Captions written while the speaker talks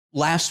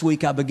Last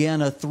week, I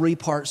began a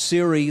 3-part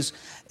series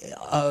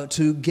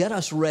to get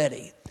us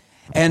ready.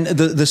 And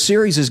the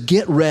series is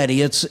Get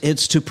Ready.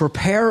 It's to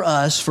prepare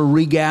us for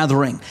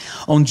regathering.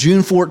 On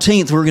June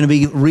 14th, we're going to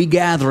be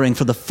regathering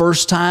for the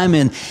first time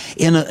in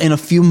a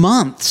few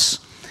months.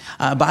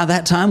 By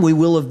that time, we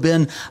will have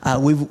been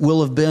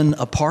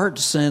apart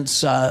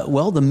since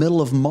the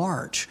middle of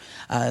March.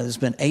 It's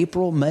been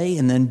April, May,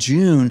 and then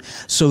June.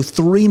 So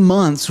 3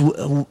 months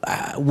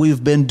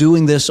we've been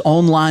doing this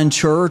online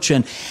church,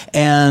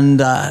 and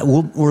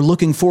we're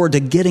looking forward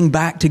to getting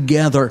back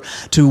together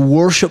to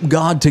worship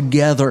God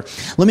together.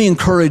 Let me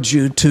encourage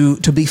you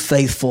to be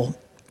faithful.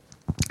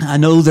 I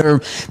know there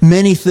are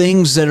many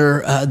things that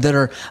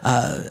are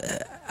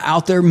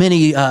out there,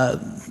 many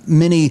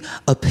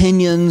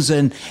opinions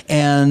and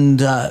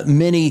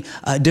many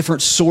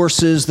different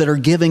sources that are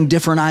giving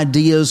different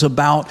ideas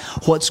about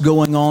what's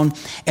going on.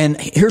 And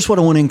here's what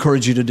I want to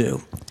encourage you to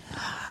do.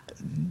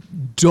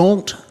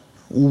 Don't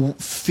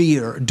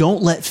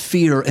let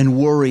fear and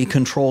worry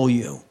control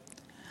you.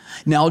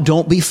 Now,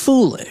 don't be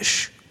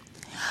foolish.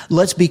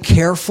 Let's be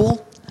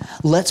careful.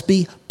 Let's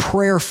be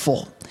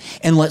prayerful.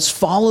 And let's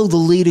follow the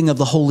leading of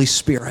the Holy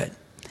Spirit.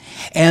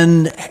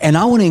 And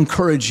I want to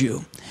encourage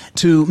you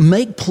to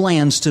make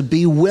plans to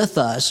be with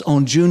us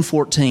on June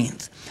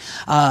 14th.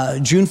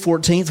 June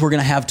 14th, we're going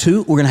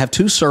to have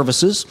two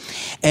services,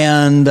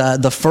 and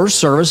the first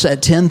service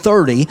at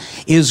 10:30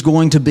 is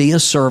going to be a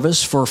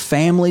service for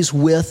families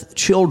with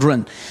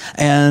children,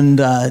 and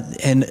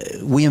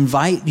we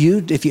invite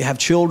you, if you have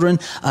children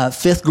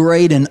 5th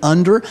grade and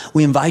under,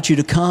 we invite you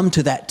to come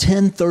to that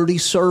 10:30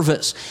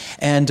 service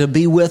and to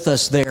be with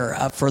us there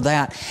for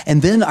that.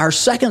 And then our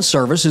second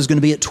service is going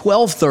to be at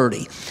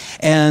 12:30,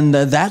 and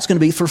that's going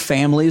to be for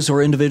families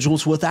or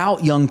individuals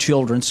without young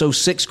children. So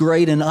 6th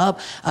grade and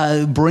up,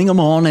 bring them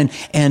on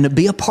and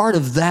be a part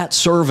of that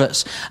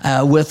service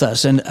with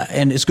us, and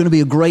it's going to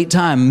be a great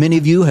time. Many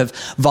of you have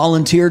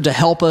volunteered to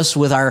help us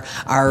with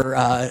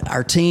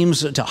our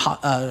teams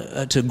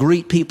to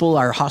greet people,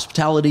 our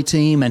hospitality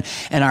team and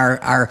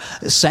our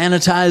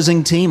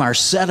sanitizing team, our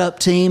setup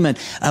team, and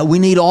we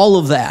need all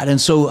of that. And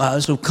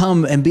so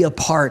come and be a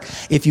part,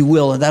 if you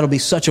will, and that'll be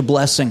such a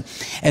blessing.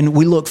 And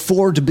we look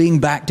forward to being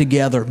back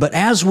together. But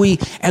as we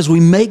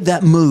make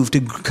that move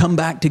to come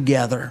back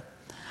together,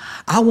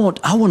 I want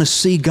to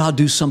see God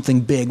do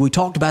something big. We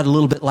talked about it a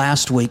little bit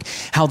last week,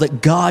 how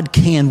that God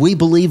can. We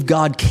believe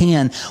God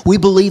can. We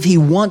believe He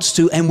wants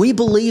to, and we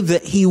believe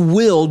that He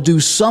will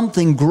do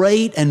something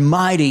great and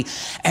mighty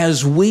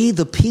as we,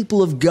 the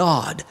people of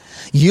God,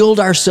 yield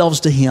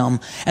ourselves to Him,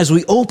 as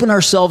we open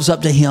ourselves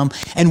up to Him.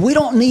 And we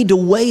don't need to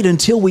wait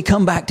until we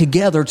come back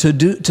together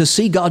to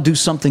see God do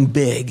something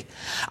big.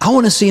 I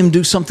want to see Him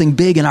do something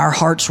big in our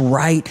hearts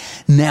right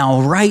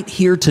now, right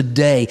here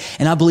today.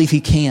 And I believe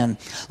He can.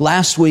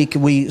 Last week,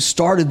 we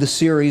started the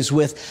series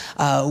with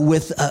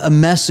a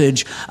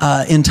message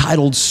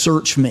entitled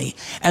 "Search Me."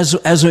 As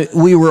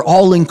we were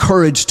all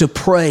encouraged to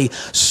pray,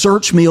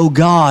 "Search me, O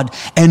God,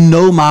 and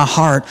know my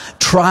heart.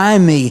 Try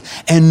me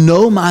and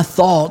know my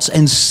thoughts,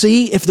 and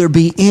see if there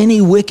be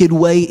any wicked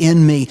way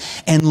in me,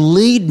 and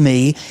lead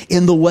me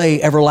in the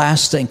way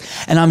everlasting."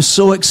 And I'm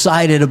so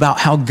excited about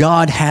how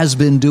God has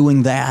been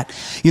doing that.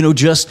 You know,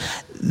 just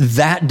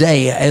that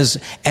day, as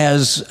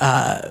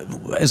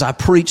I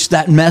preached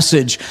that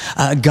message,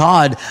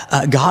 God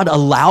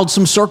allowed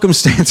some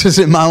circumstances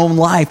in my own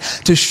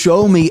life to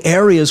show me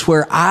areas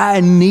where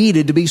I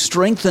needed to be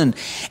strengthened,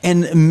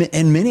 and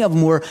many of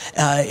them were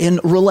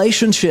in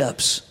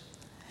relationships.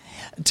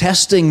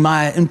 Testing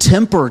my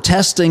temper,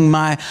 testing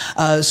my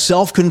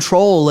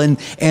self-control,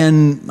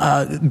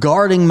 and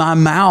guarding my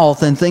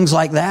mouth and things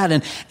like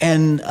that,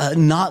 and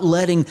not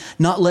letting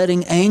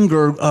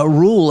anger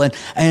rule.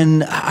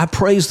 And I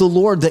praise the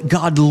Lord that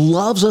God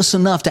loves us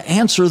enough to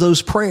answer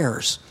those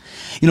prayers.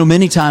 You know,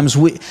 many times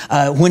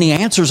when He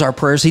answers our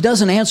prayers, He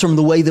doesn't answer them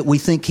the way that we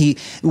think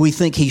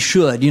He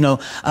should. You know,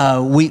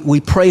 we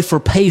pray for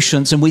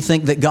patience, and we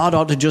think that God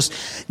ought to just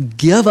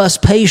give us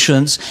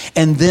patience,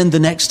 and then the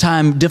next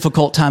time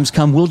difficult times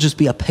come, we'll just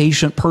be a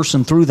patient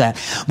person through that.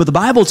 But the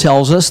Bible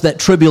tells us that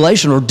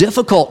tribulation or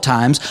difficult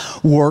times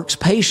works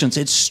patience.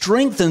 It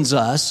strengthens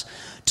us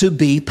to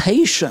be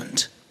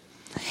patient.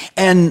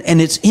 And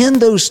it's in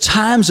those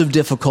times of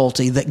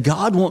difficulty that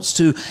God wants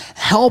to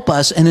help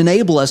us and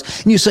enable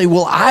us. And you say,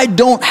 well, I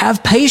don't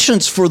have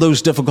patience for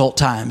those difficult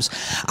times.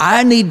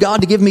 I need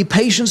God to give me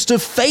patience to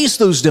face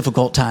those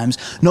difficult times.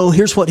 No,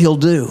 here's what He'll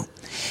do.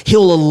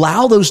 He'll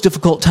allow those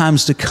difficult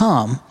times to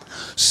come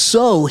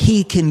so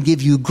He can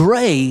give you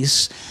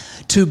grace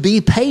to be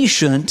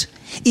patient,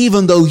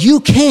 even though you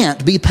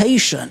can't be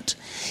patient.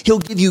 He'll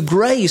give you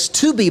grace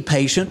to be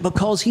patient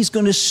because He's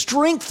going to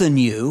strengthen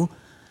you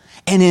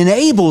and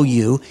enable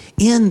you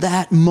in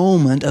that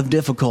moment of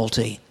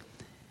difficulty.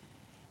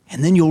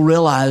 And then you'll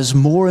realize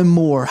more and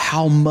more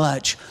how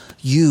much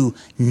you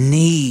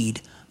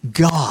need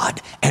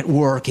God at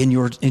work in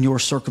your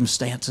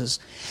circumstances,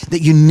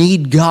 that you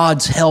need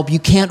God's help. You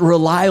can't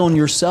rely on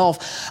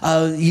yourself.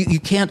 You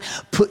can't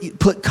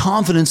put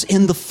confidence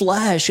in the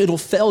flesh. It'll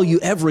fail you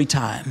every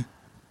time.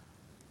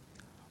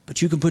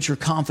 But you can put your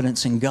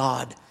confidence in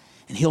God,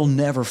 and He'll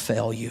never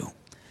fail you.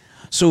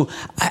 So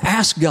I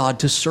ask God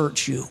to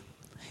search you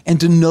and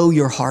to know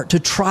your heart, to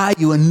try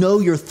you and know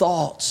your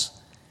thoughts,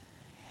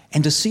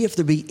 and to see if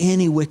there be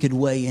any wicked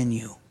way in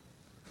you,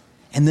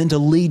 and then to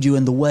lead you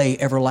in the way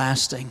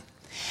everlasting.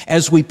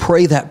 As we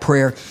pray that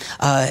prayer,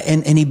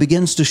 and He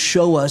begins to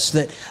show us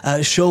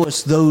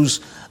those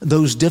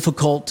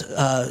difficult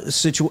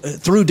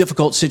through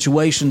difficult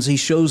situations, He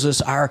shows us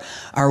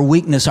our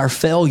weakness, our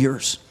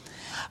failures.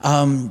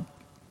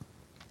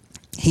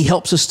 He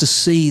helps us to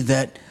see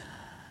that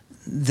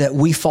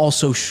we fall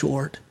so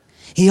short.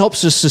 He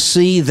helps us to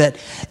see that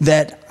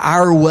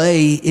our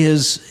way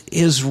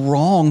is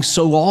wrong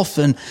so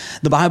often.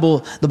 The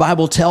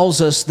Bible tells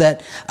us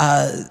that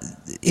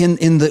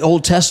in the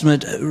Old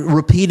Testament,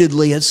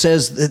 repeatedly it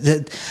says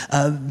that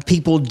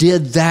people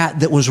did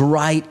that was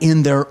right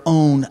in their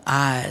own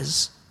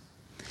eyes.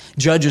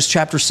 Judges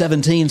chapter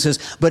 17 says,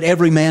 but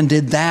every man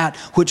did that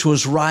which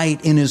was right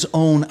in his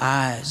own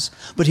eyes.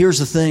 But here's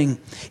the thing.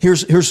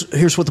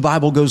 Here's what the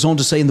Bible goes on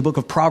to say in the book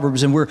of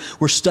Proverbs, and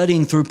we're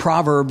studying through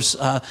Proverbs,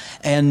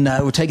 and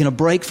we're taking a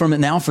break from it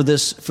now for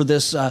this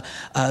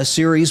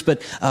series.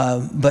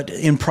 But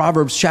in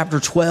Proverbs chapter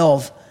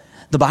 12,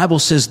 the Bible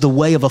says the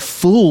way of a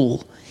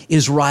fool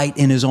is right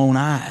in his own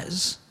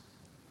eyes.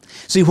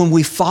 See, when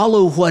we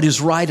follow what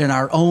is right in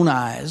our own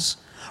eyes,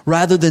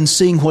 rather than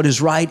seeing what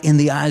is right in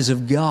the eyes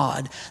of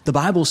God, the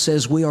Bible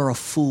says we are a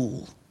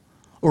fool,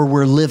 or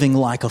we're living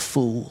like a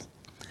fool.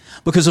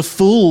 Because a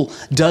fool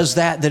does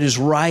that is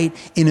right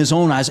in his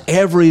own eyes.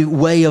 Every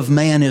way of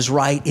man is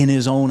right in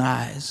his own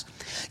eyes.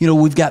 You know,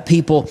 we've got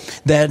people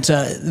that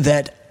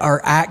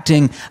are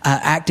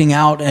acting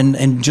out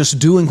and just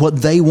doing what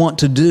they want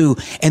to do,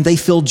 and they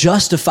feel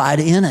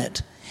justified in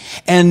it.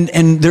 And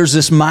there's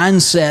this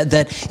mindset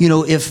that, you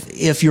know,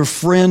 if your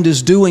friend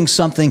is doing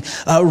something,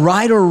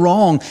 right or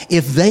wrong,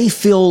 if they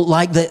feel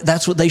like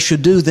that's what they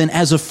should do, then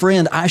as a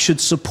friend, I should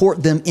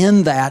support them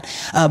in that,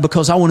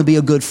 because I want to be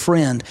a good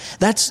friend.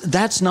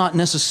 That's not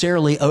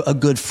necessarily a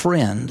good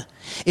friend.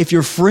 If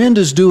your friend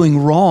is doing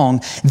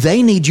wrong,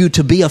 they need you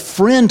to be a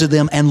friend to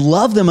them and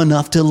love them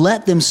enough to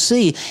let them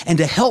see and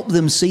to help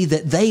them see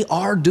that they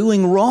are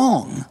doing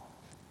wrong.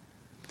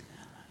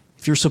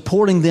 If you're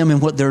supporting them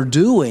in what they're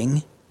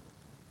doing,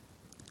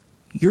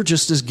 you're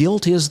just as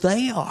guilty as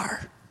they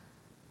are.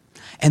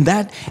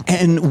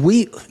 And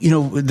we, you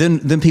know,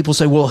 then people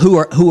say, well,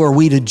 who are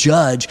we to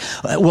judge?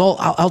 Well,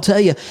 I'll tell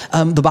you,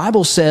 the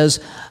Bible says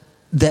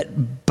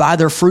that by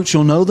their fruits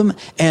you'll know them.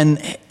 And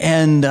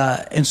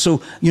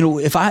so, you know,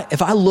 if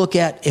I look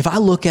at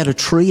a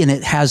tree and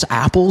it has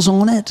apples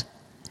on it,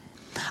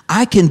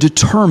 I can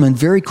determine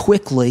very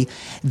quickly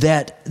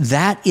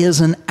that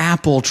is an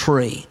apple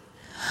tree.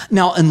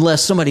 Now,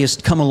 unless somebody has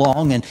come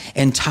along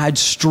and tied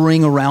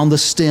string around the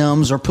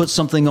stems or put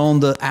something on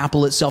the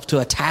apple itself to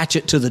attach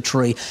it to the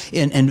tree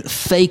and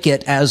fake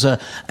it as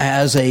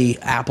a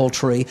apple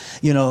tree,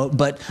 you know.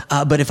 But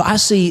if I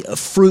see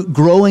fruit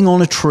growing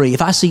on a tree,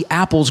 if I see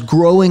apples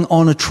growing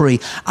on a tree,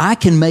 I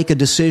can make a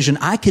decision.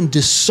 I can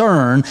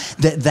discern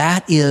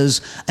that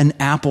is an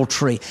apple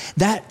tree.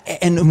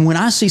 And when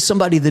I see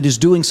somebody that is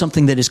doing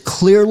something that is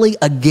clearly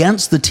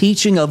against the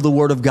teaching of the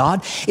Word of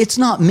God, it's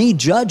not me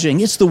judging.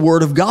 It's the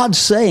Word of God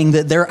saying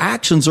that their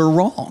actions are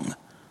wrong.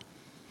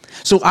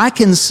 So I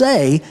can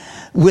say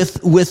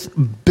with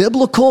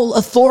biblical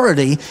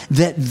authority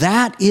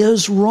that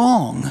is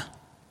wrong,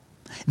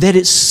 that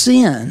it's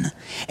sin.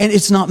 And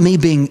it's not me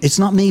being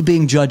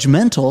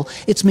judgmental.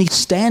 It's me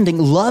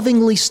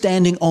lovingly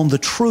standing on the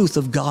truth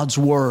of God's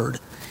Word.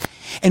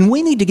 And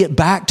we need to get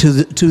back to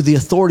the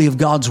authority of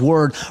God's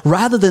Word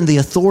rather than the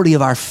authority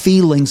of our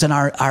feelings and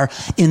our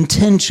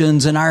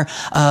intentions and our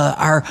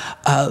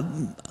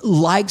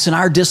likes and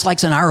our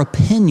dislikes and our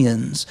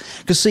opinions.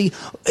 Because see,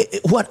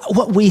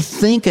 what we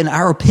think and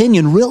our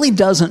opinion really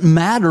doesn't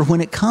matter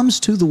when it comes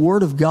to the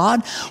Word of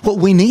God. What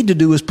we need to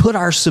do is put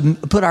our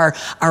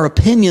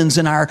opinions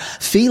and our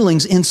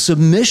feelings in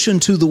submission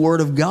to the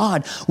Word of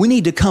God. We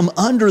need to come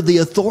under the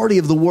authority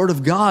of the Word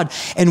of God,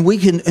 and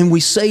we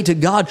say to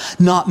God,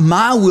 not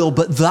my will,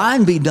 but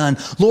thine be done.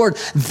 Lord,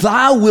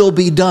 thy will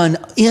be done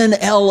in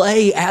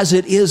LA as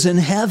it is in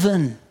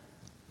heaven.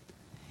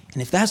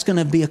 And if that's going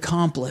to be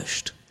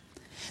accomplished,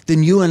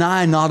 then you and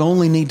I not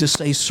only need to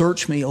say,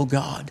 search me, O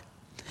God,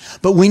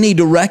 but we need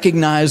to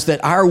recognize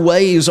that our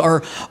ways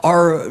are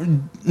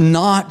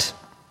not,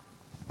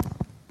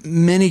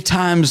 many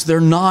times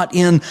they're not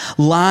in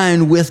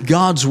line with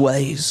God's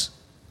ways.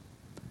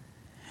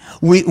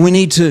 We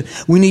need to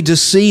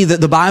see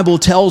that the Bible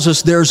tells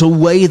us there's a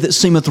way that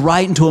seemeth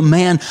right unto a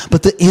man,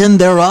 but the end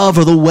thereof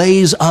are the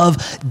ways of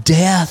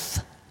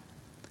death.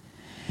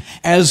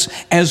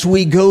 As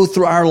we go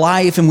through our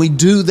life and we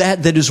do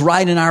that is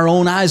right in our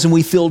own eyes and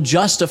we feel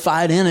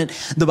justified in it,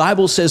 the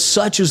Bible says,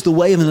 such is the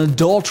way of an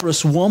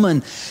adulterous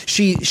woman.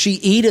 She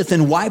eateth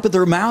and wipeth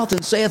her mouth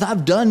and saith,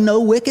 I've done no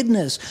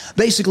wickedness.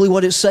 Basically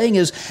what it's saying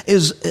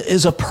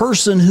is a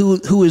person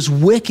who is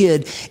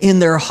wicked in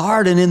their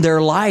heart and in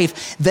their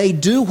life. They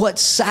do what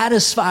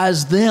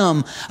satisfies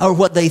them or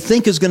what they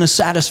think is going to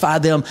satisfy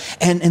them,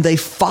 and they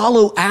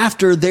follow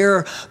after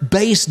their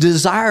base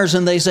desires,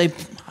 and they say,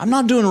 I'm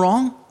not doing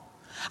wrong.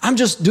 I'm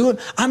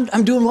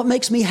doing what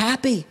makes me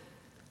happy.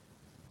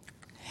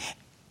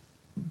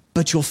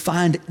 But you'll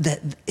find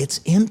that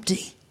it's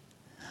empty.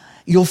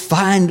 You'll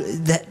find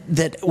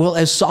that, well,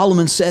 as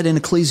Solomon said in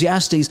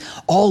Ecclesiastes,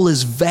 all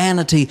is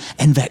vanity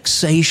and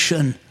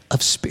vexation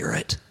of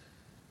spirit.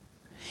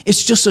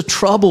 It's just a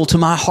trouble to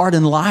my heart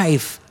and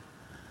life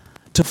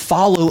to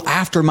follow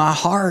after my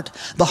heart.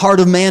 The heart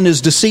of man is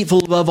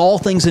deceitful above all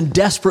things and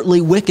desperately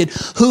wicked.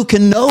 Who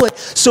can know it?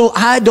 So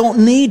I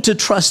don't need to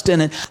trust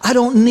in it. I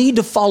don't need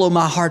to follow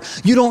my heart.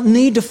 You don't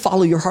need to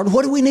follow your heart.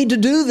 What do we need to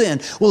do then?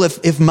 Well,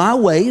 if my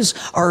ways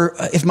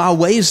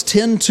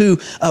tend to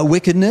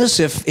wickedness,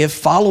 if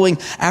following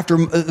after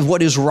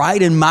what is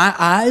right in my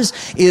eyes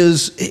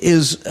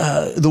is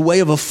the way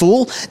of a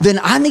fool, then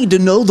I need to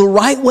know the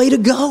right way to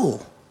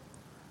go.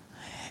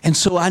 And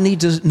so I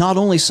need to not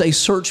only say,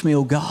 search me,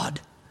 O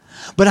God,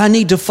 but I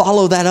need to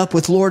follow that up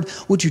with, Lord,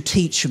 would you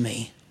teach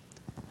me?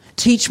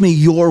 Teach me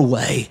your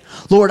way.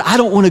 Lord, I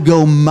don't want to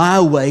go my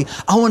way.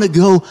 I want to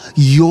go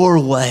your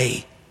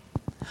way.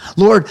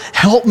 Lord,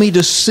 help me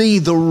to see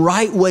the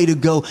right way to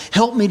go.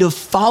 Help me to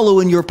follow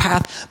in your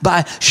path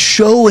by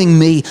showing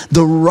me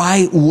the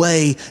right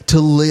way to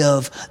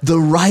live,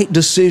 the right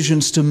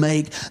decisions to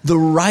make, the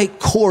right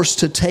course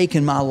to take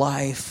in my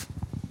life.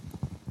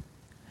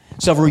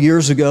 Several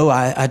years ago,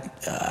 I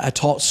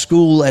taught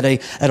school at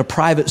a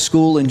private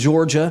school in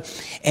Georgia,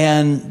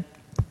 and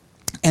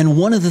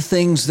one of the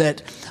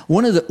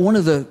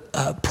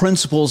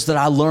principles that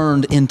I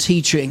learned in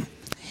teaching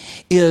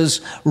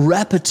is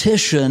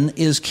repetition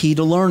is key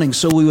to learning.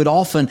 So we'd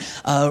often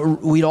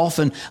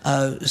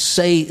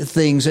say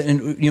things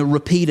and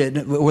repeat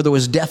it, whether it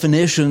was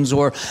definitions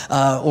or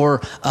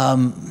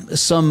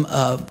some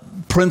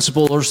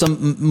principle or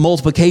some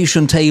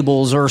multiplication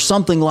tables or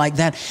something like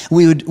that.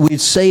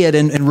 We'd say it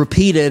and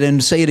repeat it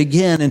and say it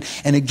again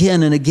and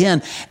again and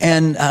again.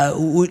 And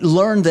we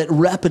learned that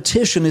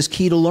repetition is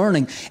key to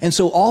learning. And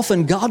so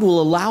often God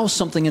will allow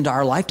something into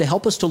our life to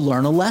help us to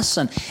learn a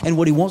lesson. And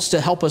what He wants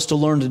to help us to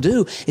learn to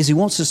do is He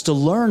wants us to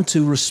learn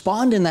to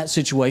respond in that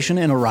situation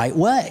in a right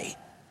way.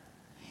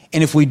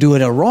 And if we do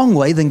it a wrong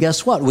way, then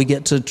guess what? We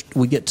get to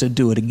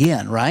do it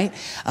again, right?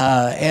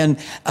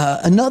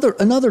 Another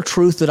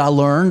truth that I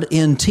learned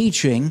in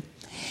teaching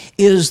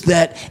is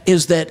that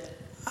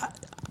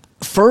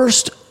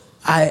first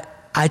I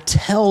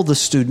tell the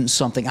students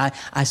something.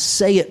 I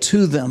say it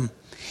to them,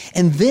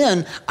 and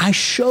then I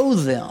show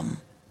them.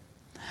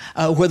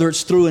 Whether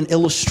it's through an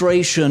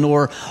illustration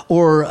or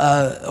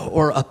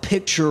a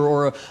picture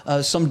or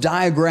some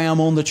diagram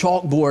on the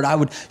chalkboard, I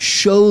would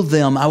show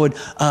them. I would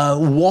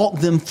walk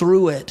them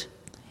through it,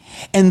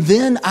 and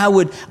then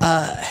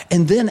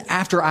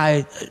after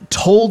I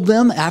told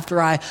them,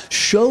 after I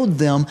showed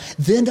them,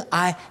 then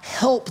I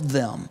helped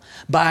them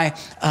by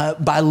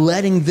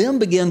letting them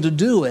begin to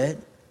do it,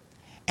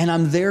 and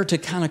I'm there to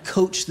kind of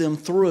coach them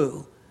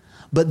through.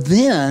 But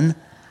then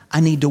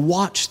I need to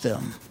watch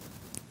them.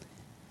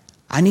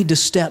 I need to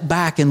step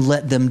back and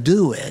let them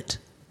do it.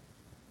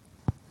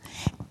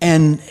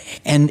 And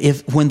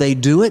when they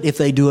do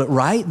it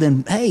right,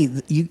 then hey,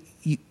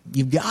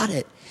 you've got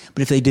it.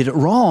 But if they did it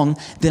wrong,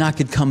 then I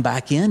could come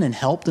back in and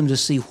help them to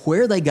see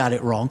where they got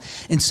it wrong.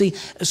 And see,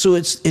 so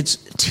it's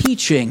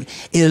teaching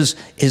is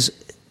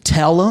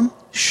tell them,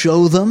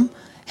 show them,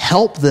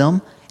 help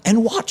them,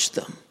 and watch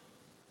them.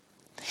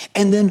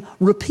 And then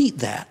repeat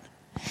that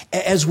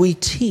as we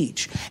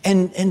teach.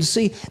 And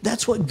see,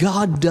 that's what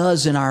God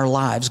does in our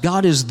lives.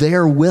 God is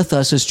there with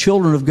us as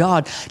children of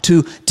God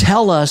to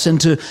tell us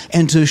and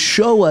to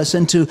show us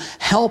and to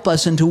help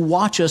us and to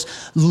watch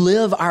us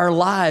live our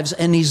lives.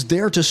 And He's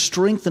there to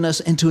strengthen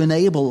us and to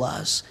enable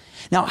us.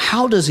 Now,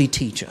 how does He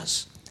teach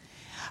us?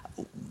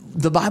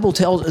 The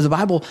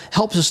Bible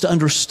helps us to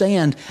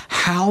understand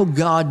how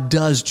God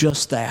does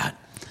just that.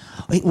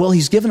 Well,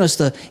 He's given us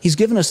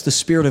the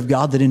Spirit of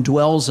God that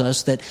indwells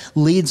us, that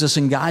leads us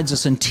and guides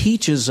us and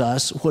teaches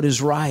us what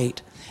is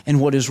right and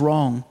what is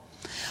wrong.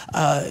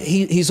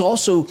 He's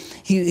also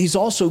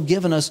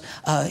given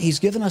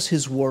us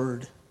His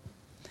Word.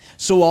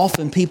 So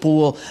often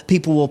people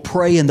will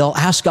pray and they'll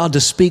ask God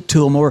to speak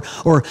to them or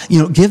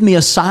give me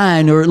a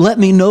sign or let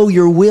me know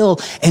your will,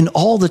 and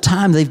all the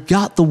time they've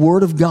got the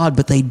Word of God,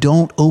 but they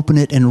don't open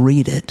it and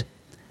read it.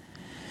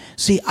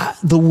 See,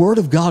 the Word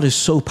of God is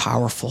so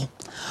powerful.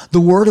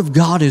 The Word of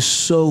God is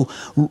so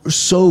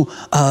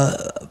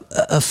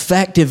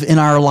effective in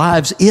our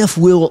lives if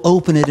we'll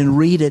open it and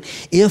read it,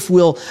 if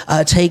we'll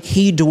take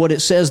heed to what it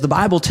says. The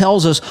Bible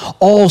tells us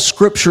all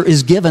Scripture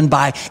is given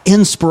by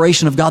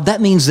inspiration of God.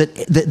 That means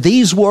that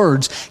these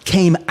words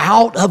came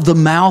out of the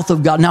mouth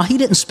of God. Now, He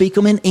didn't speak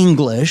them in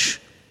English.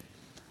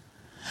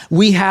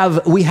 We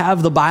have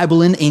the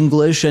Bible in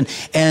English, and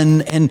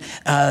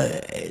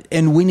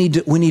we need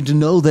to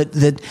know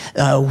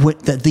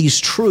that these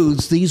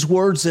truths, these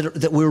words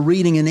that we're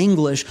reading in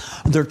English,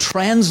 they're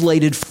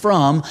translated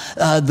from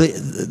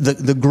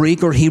the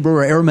Greek or Hebrew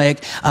or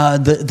Aramaic,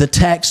 the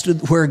text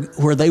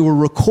where they were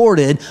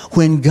recorded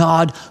when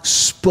God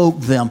spoke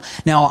them.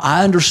 Now,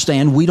 I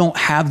understand we don't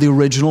have the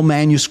original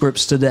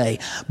manuscripts today,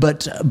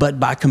 but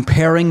by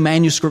comparing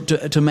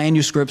manuscript to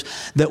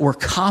manuscripts that were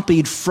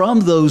copied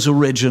from those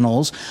originals,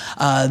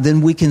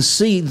 then we can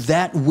see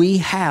that we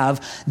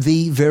have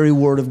the very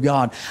Word of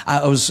God.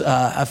 I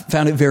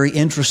found it very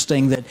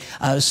interesting that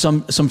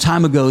some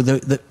time ago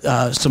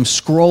some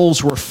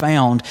scrolls were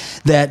found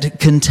that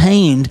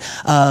contained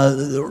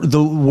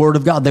the Word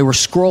of God. They were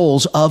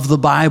scrolls of the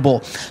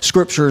Bible,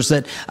 scriptures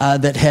that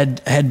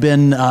had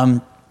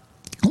been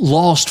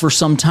lost for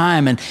some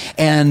time,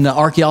 and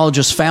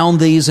archaeologists found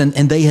these, and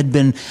they had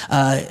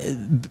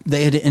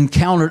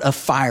encountered a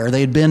fire. They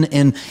had been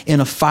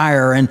in a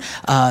fire, and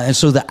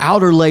so the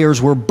outer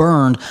layers were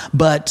burned,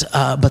 but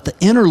the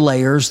inner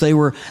layers they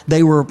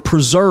were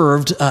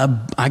preserved.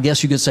 I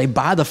guess you could say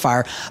by the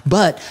fire,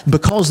 but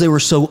because they were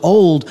so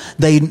old,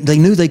 they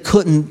knew they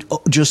couldn't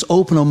just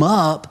open them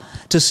up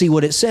to see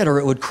what it said, or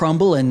it would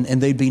crumble and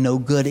they'd be no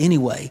good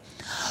anyway.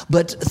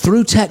 But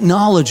through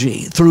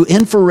technology, through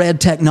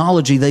infrared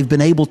technology, they've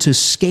been able to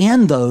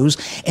scan those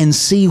and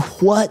see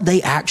what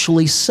they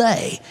actually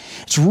say.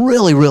 It's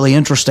really, really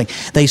interesting.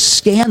 They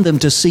scan them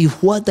to see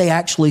what they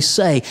actually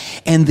say.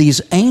 And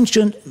these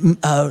ancient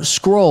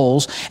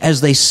scrolls,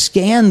 as they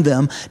scan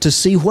them to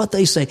see what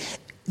they say,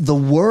 the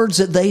words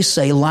that they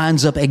say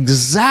lines up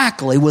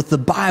exactly with the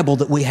Bible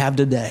that we have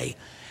today.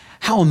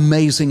 How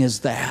amazing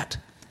is that?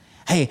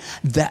 Hey,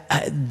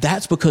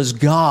 that's because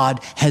God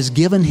has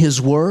given His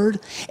Word,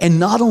 and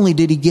not only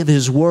did He give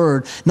His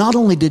Word, not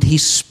only did He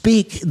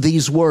speak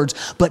these words,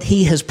 but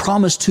He has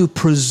promised to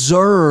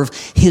preserve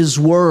His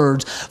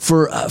words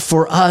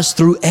for us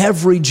through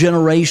every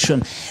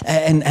generation.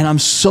 And I'm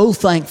so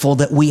thankful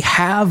that we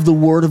have the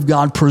Word of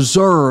God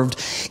preserved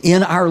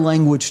in our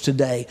language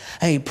today.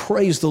 Hey,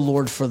 praise the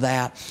Lord for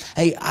that.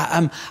 Hey,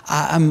 I'm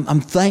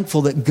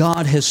thankful that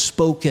God has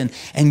spoken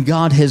and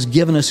God has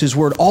given us His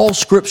Word. All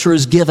Scripture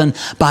is given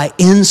by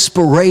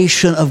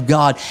inspiration of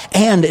God.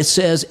 And it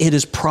says it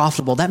is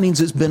profitable. That means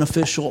it's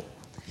beneficial.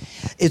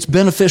 It's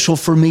beneficial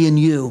for me and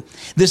you.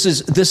 This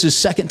is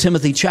 2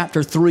 Timothy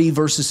chapter 3,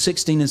 verses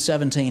 16 and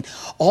 17.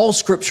 All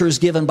Scripture is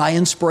given by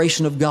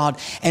inspiration of God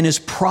and is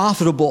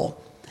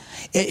profitable.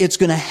 It's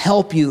going to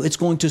help you. It's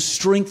going to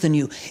strengthen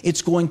you.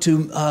 It's going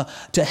to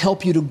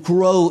help you to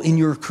grow in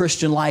your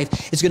Christian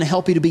life. It's going to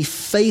help you to be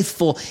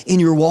faithful in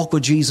your walk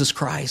with Jesus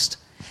Christ.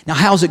 Now,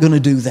 how's it going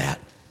to do that?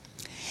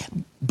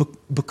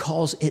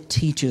 Because it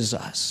teaches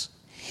us.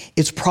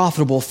 It's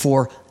profitable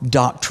for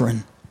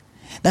doctrine.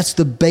 That's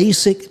the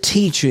basic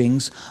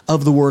teachings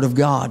of the Word of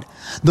God.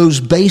 Those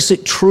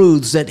basic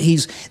truths that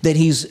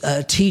He's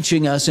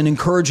teaching us and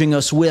encouraging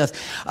us with.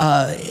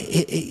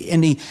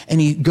 And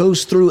he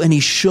goes through and He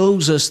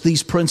shows us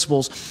these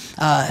principles.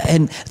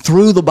 And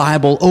through the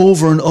Bible,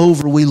 over and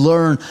over, we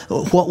learn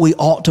what we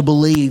ought to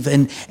believe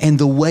and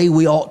the way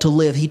we ought to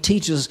live. He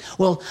teaches,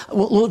 well,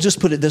 we'll just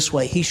put it this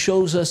way. He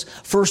shows us,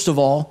 first of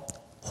all,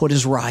 what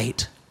is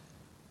right.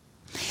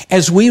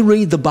 As we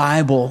read the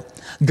Bible,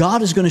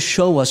 God is going to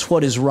show us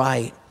what is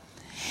right.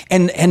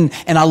 And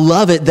I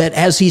love it that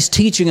as He's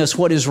teaching us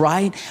what is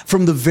right,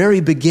 from the very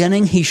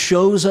beginning, He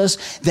shows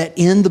us that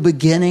in the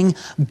beginning,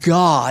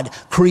 God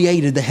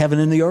created the heaven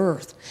and the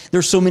earth.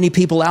 There's so many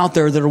people out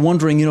there that are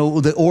wondering,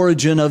 the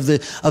origin of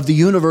the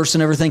universe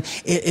and everything.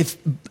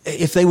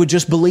 If they would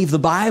just believe the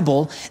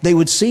Bible, they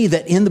would see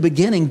that in the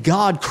beginning,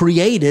 God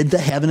created the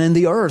heaven and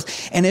the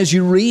earth. And as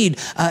you read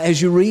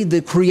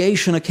the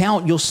creation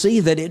account, you'll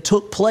see that it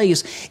took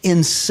place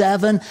in 6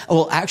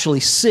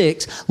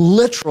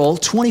 literal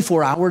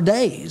 24-hour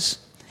days.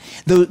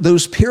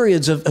 Those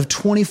periods of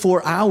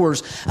 24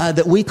 hours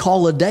that we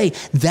call a day,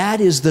 that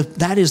is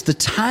the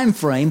time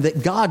frame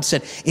that God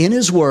said in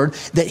His Word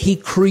that He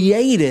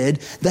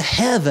created the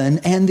heaven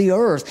and the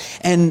earth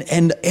and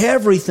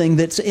everything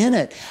that's in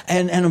it.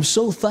 And I'm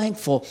so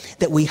thankful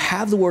that we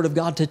have the Word of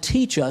God to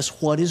teach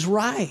us what is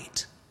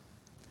right.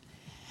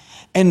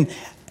 And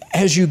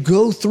as you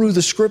go through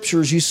the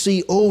Scriptures, you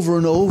see over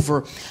and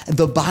over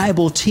the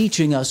Bible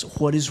teaching us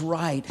what is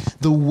right,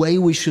 the way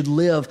we should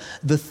live,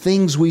 the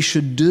things we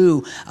should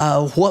do,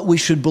 what we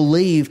should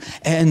believe,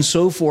 and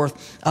so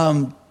forth.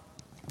 And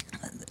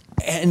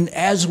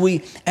as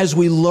we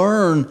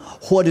learn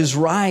what is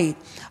right,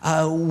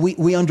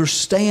 we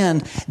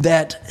understand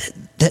that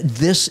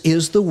this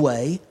is the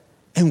way,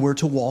 and we're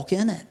to walk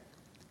in it.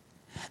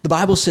 The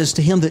Bible says,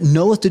 to him that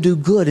knoweth to do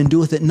good and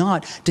doeth it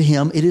not, to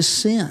him it is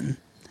sin.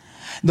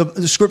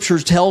 The Scripture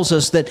tells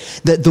us that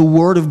the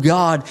Word of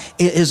God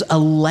is a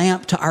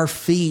lamp to our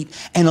feet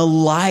and a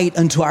light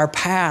unto our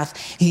path.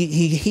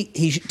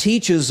 He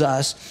teaches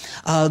us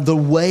the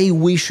way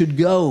we should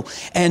go.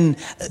 And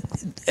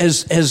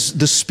as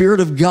the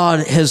Spirit of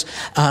God has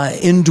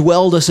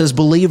indwelled us as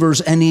believers,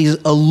 and He's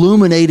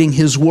illuminating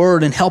His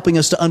Word and helping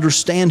us to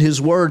understand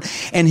His Word,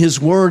 and His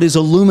Word is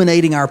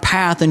illuminating our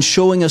path and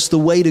showing us the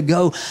way to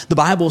go. The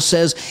Bible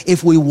says,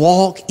 if we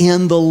walk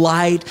in the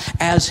light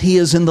as He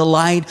is in the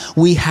light,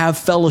 we have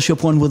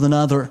fellowship one with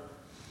another.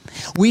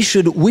 We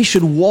should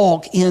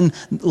walk in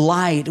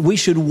light. We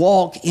should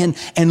walk in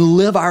and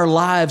live our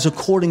lives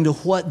according to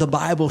what the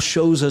Bible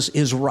shows us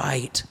is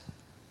right.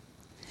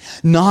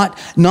 Not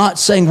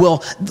saying,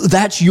 well,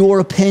 that's your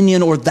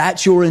opinion or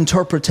that's your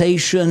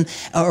interpretation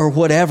or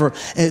whatever.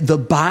 The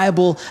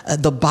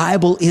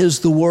Bible is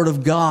the Word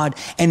of God,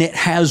 and it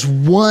has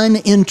one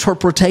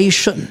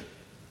interpretation.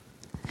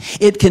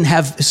 It can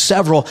have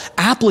several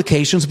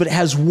applications, but it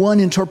has one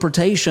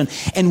interpretation.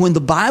 And when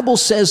the Bible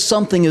says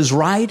something is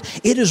right,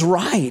 it is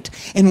right.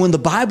 And when the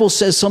Bible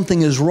says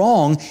something is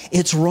wrong,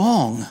 it's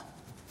wrong.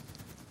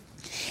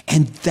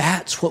 And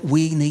that's what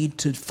we need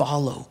to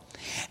follow.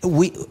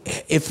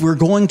 If we're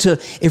going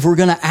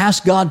to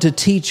ask God to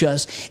teach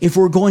us, if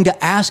we're going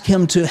to ask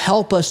Him to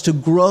help us to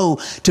grow,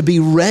 to be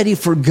ready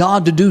for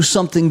God to do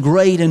something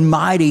great and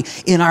mighty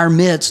in our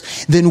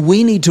midst, then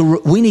we need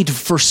to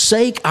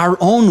forsake our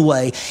own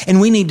way, and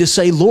we need to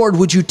say, Lord,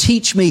 would you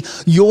teach me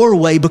your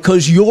way,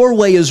 because your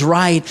way is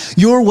right.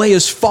 Your way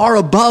is far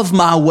above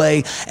my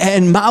way,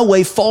 and my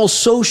way falls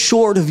so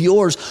short of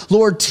yours.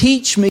 Lord,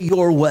 teach me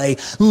your way.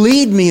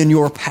 Lead me in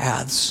your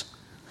paths.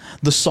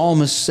 The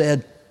psalmist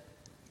said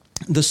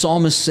in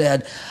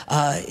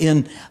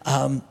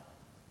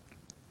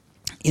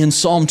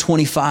Psalm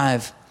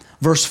 25,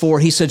 verse 4,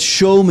 he said,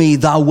 show me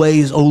thy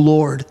ways, O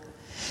Lord.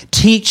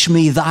 Teach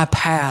me thy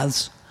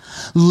paths.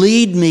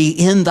 Lead me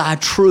in thy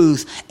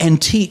truth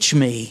and teach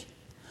me.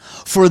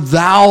 For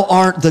thou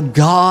art the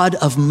God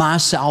of my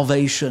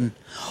salvation.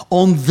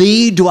 On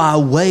thee do I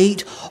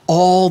wait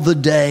all the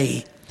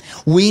day.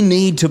 We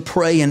need to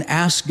pray and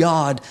ask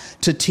God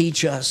to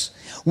teach us.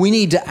 We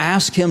need to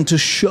ask Him to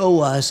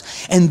show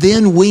us, and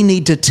then we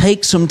need to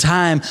take some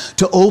time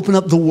to open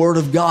up the Word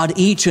of God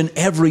each and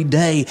every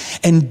day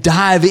and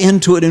dive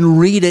into it and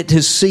read it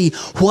to see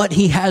what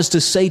He has to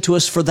say to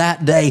us for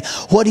that day,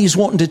 what He's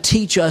wanting to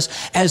teach us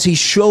as He's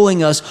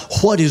showing us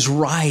what is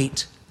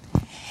right.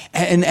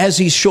 And as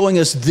He's showing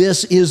us,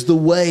 this is the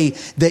way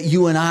that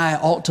you and I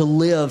ought to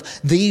live.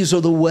 These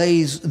are the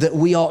ways that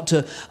we ought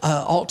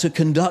to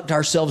conduct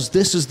ourselves.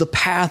 This is the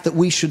path that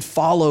we should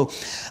follow.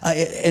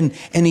 And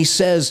He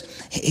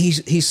says,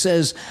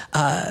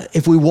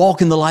 if we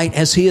walk in the light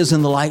as He is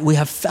in the light, we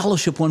have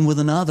fellowship one with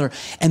another.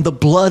 And the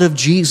blood of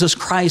Jesus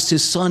Christ,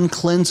 His Son,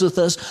 cleanseth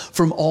us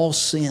from all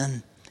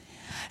sin.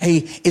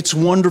 Hey, it's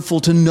wonderful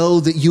to know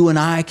that you and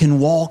I can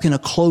walk in a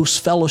close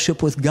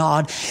fellowship with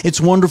God.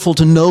 It's wonderful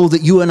to know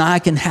that you and I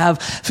can have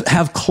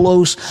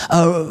close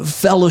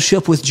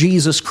fellowship with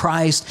Jesus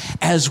Christ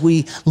as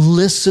we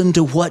listen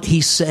to what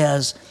He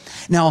says.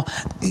 Now,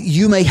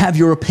 you may have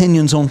your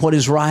opinions on what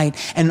is right,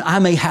 and I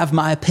may have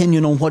my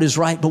opinion on what is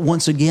right, but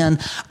once again,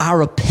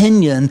 our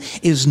opinion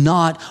is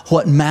not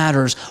what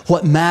matters.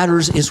 What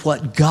matters is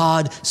what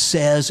God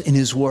says in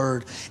His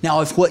Word.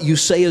 Now, if what you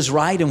say is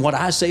right and what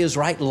I say is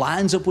right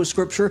lines up with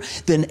Scripture,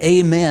 then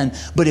amen.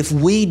 But if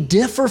we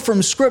differ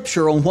from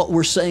Scripture on what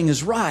we're saying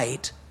is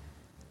right,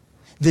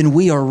 then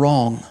we are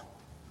wrong.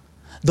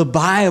 The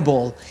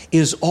Bible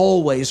is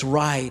always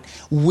right.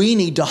 We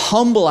need to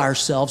humble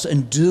ourselves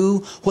and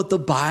do what the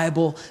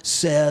Bible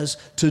says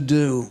to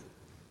do.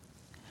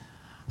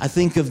 I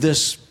think of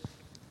this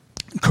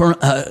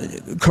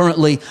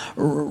currently,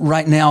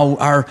 right now,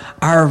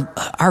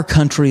 our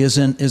country is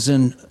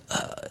in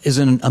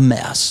a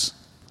mess.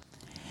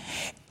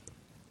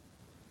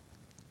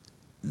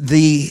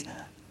 The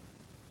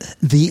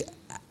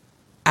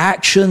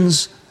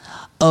actions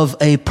of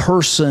a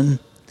person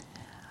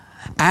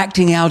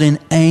acting out in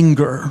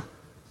anger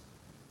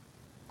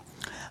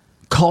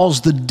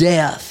caused the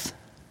death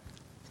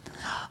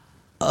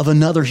of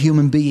another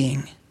human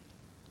being.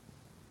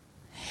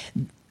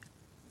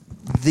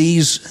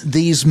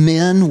 These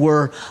men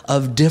were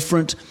of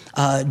different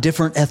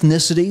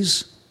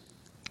ethnicities,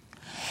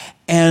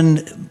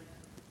 and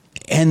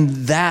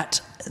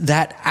that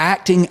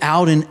acting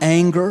out in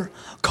anger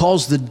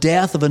caused the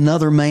death of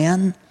another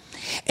man.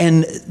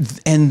 And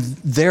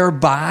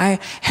thereby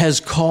has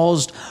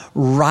caused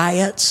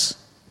riots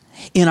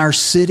in our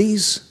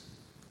cities.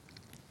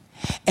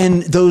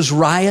 And those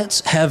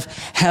riots have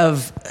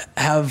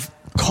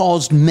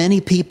caused many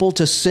people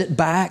to sit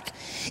back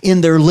in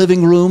their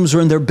living rooms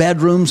or in their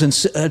bedrooms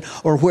and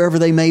or wherever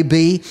they may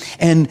be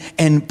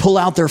and pull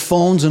out their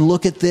phones and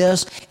look at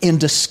this in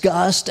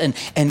disgust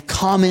and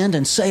comment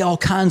and say all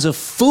kinds of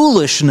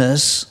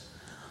foolishness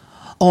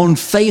on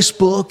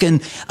Facebook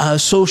and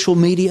social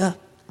media.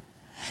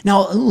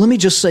 Now, let me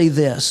just say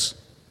this.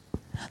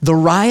 The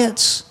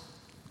riots,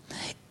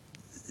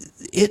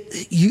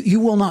 you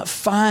will not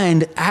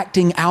find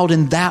acting out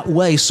in that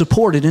way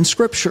supported in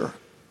Scripture.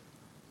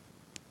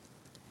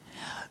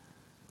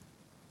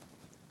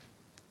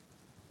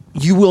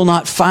 You will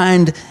not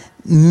find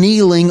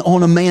kneeling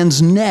on a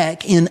man's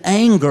neck in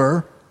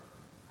anger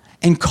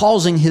and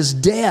causing his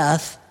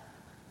death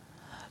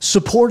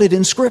supported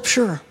in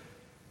Scripture.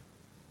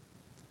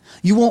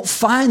 You won't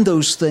find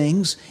those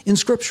things in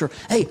Scripture.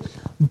 Hey,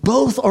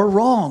 both are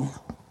wrong.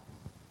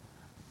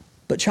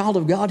 But child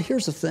of God,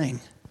 here's the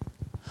thing.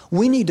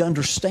 We need to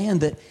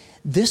understand that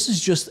this is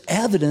just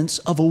evidence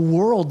of a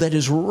world that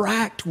is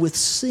racked with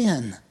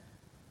sin.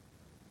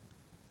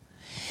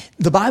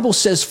 The Bible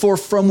says, for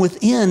from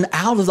within,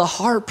 out of the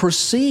heart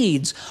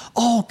proceeds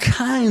all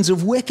kinds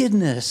of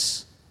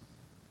wickedness.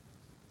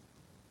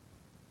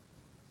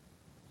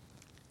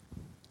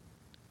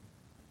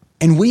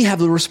 And we have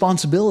the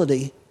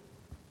responsibility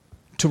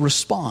to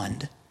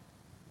respond.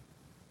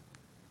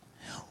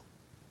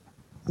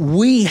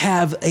 We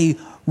have a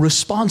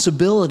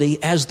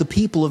responsibility as the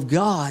people of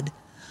God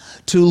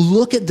to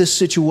look at this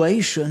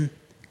situation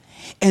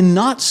and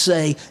not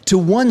say to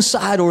one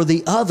side or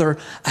the other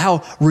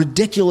how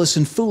ridiculous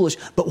and foolish,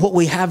 but what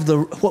we have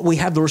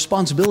the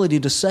responsibility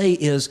to say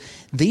is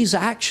these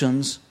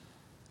actions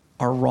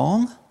are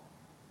wrong.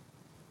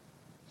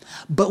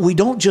 But we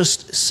don't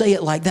just say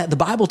it like that. The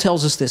Bible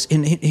tells us this,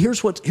 and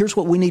here's what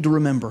we need to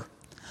remember.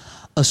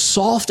 A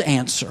soft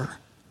answer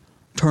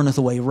turneth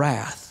away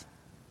wrath.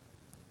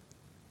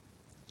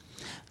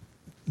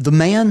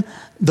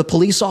 The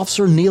police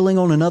officer kneeling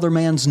on another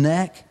man's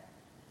neck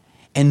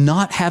and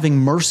not having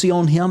mercy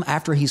on him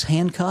after he's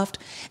handcuffed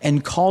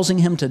and causing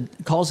him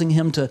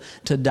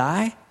to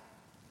die.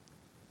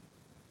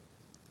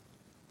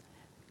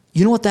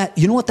 You know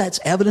what that's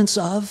evidence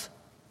of?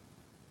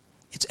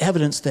 It's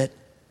evidence that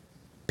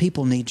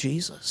people need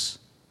Jesus.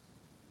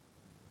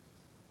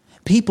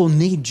 People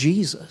need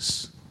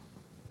Jesus.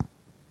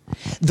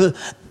 The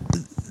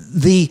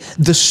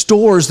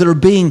stores that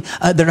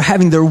are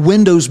having their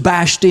windows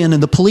bashed in,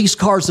 and the police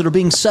cars that are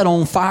being set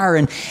on fire,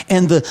 and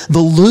the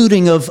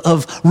looting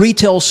of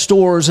retail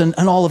stores and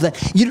all of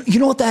that. You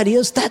know what that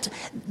is? That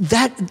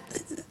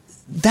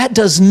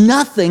does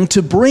nothing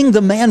to bring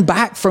the man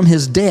back from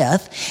his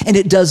death, and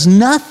it does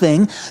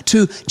nothing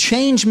to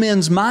change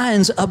men's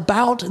minds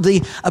about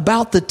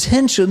the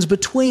tensions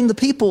between the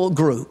people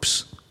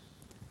groups.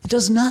 It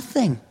does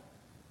nothing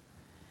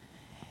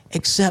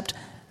except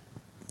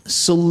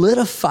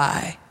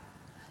solidify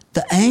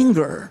the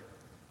anger.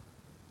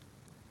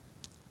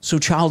 So,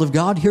 child of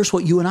God, here's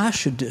what you and I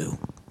should do.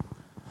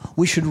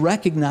 We should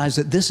recognize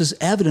that this is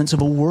evidence of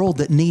a world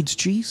that needs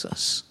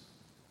Jesus.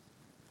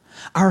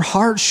 Our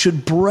hearts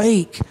should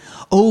break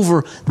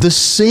over the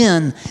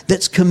sin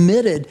that's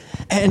committed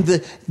and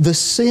the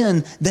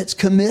sin that's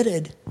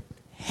committed.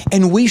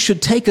 And we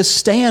should take a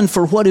stand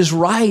for what is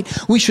right.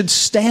 We should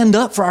stand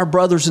up for our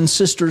brothers and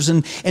sisters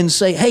and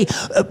say, hey,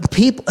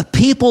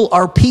 people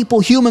are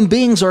people, human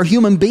beings are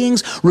human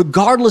beings,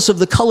 regardless of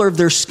the color of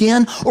their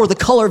skin or the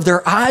color of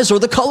their eyes or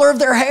the color of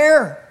their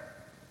hair.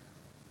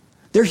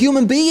 They're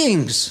human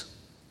beings.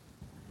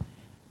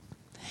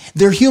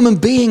 They're human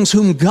beings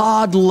whom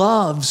God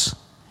loves,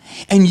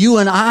 and you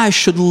and I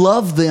should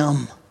love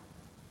them.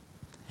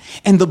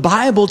 And the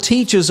Bible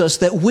teaches us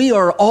that we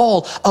are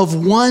all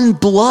of one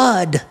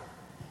blood.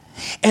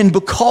 And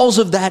because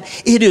of that,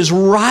 it is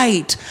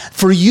right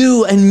for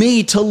you and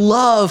me to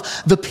love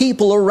the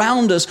people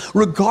around us,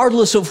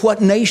 regardless of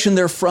what nation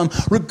they're from,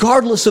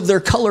 regardless of their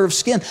color of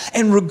skin,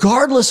 and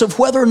regardless of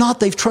whether or not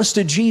they've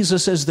trusted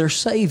Jesus as their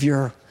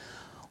Savior.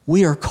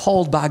 We are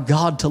called by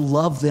God to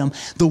love them.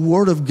 The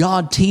Word of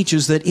God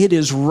teaches that it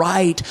is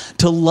right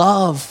to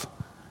love.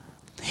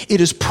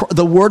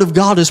 The Word of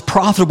God is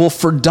profitable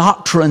for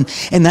doctrine,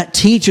 and that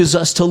teaches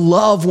us to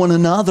love one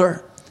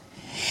another.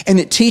 And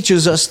it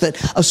teaches us that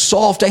a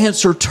soft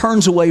answer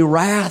turns away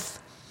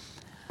wrath.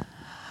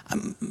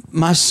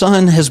 My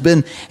son has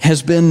been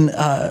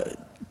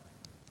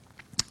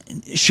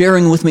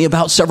sharing with me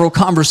about several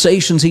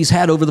conversations he's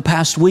had over the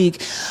past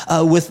week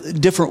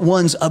with different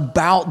ones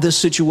about this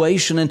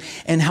situation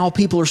and how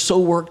people are so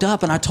worked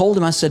up. And I told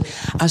him, I said,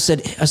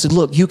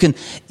 look, you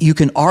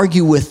can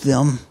argue with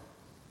them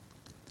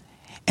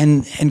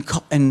and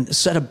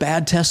set a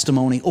bad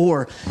testimony,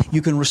 or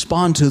you can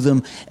respond to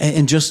them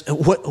and just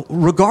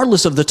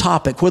regardless of the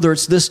topic, whether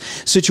it's this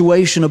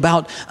situation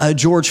about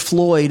George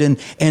Floyd and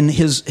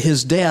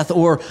his death,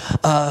 or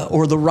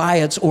the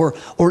riots, or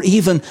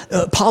even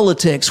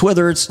politics,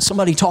 whether it's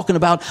somebody talking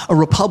about a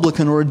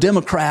Republican or a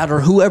Democrat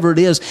or whoever it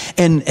is,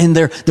 and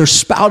they're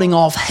spouting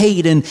off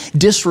hate and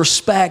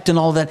disrespect and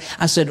all that.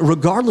 I said,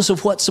 regardless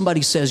of what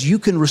somebody says, you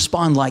can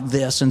respond like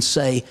this and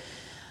say,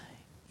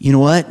 you know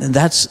what?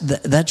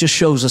 That just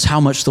shows us how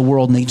much the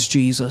world needs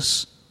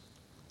Jesus.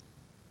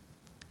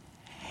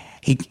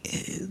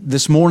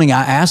 This morning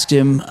I asked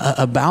him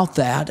about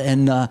that,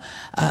 and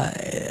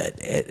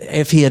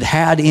if he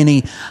had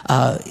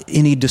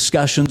any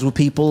discussions with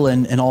people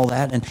and all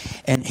that,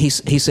 and he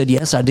said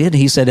yes, I did.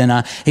 He said, and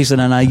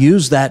I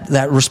used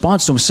that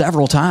response to him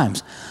several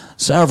times.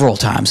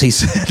 He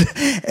said,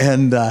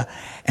 and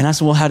I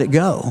said, well, how'd it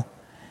go?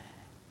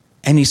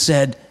 And he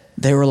said,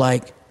 they were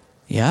like,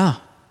 yeah,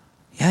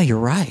 you're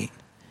right.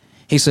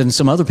 He said, and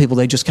some other people,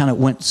 they just kind of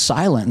went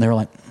silent, and they were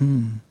like,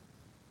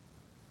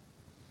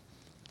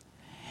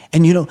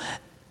 And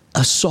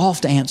a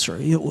soft answer.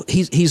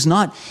 He's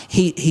not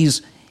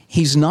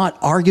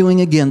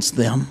arguing against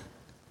them,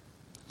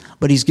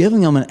 but he's giving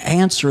them an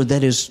answer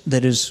that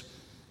is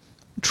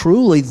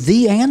truly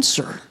the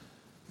answer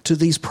to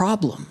these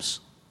problems.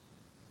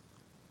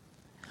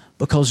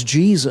 Because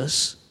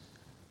Jesus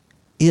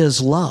is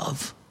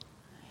love,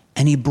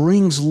 and he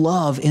brings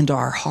love into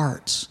our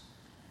hearts.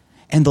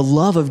 And the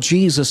love of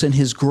Jesus and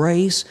his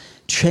grace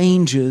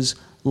changes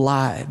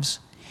lives.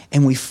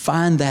 And we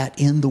find that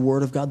in the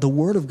Word of God. The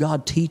Word of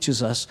God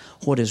teaches us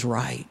what is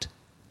right.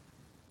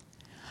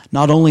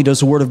 Not only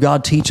does the Word of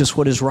God teach us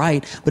what is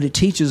right, but it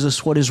teaches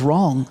us what is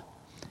wrong.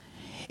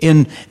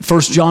 In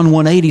 1 John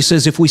 1:8, he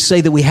says, if we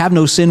say that we have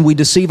no sin, we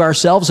deceive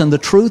ourselves, and the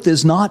truth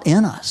is not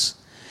in us.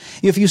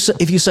 If you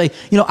say,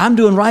 I'm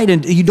doing right,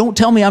 and you don't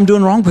tell me I'm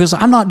doing wrong because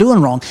I'm not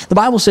doing wrong, the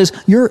Bible says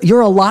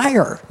you're a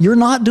liar. You're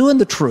not doing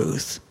the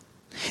truth.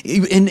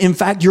 In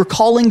fact, you're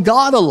calling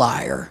God a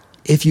liar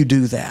if you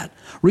do that.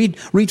 Read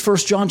 1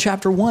 John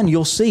chapter 1.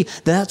 You'll see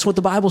that's what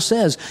the Bible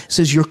says. It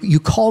says you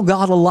call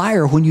God a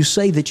liar when you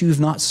say that you've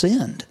not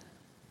sinned.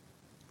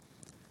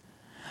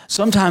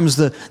 Sometimes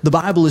the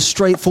Bible is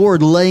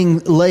straightforward,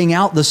 laying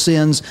out the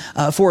sins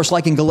for us,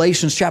 like in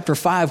Galatians chapter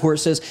 5, where it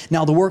says,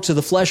 now the works of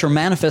the flesh are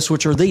manifest,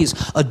 which are these: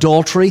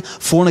 adultery,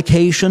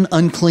 fornication,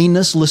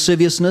 uncleanness,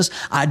 lasciviousness,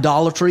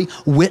 idolatry,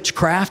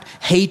 witchcraft,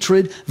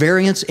 hatred,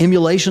 variance,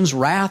 emulations,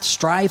 wrath,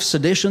 strife,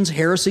 seditions,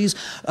 heresies,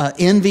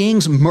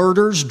 envyings,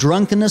 murders,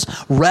 drunkenness,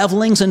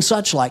 revelings, and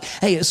such like.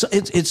 Hey,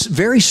 it's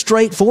very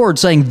straightforward,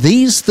 saying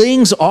these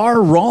things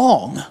are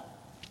wrong.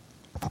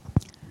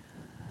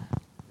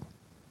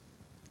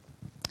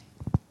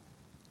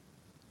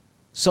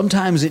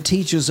 Sometimes it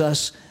teaches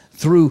us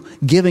through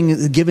giving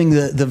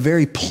the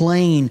very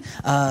plain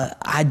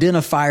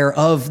identifier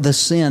of the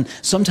sin.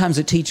 Sometimes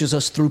it teaches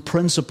us through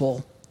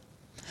principle.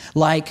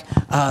 Like,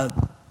 a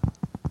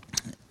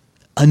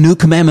new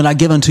commandment I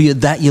give unto you,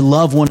 that you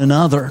love one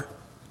another,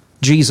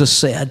 Jesus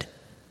said.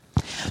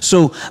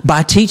 So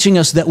by teaching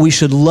us that we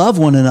should love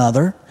one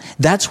another,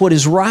 that's what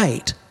is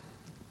right.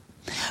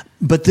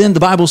 But then the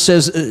Bible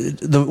says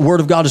the Word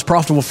of God is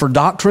profitable for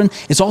doctrine.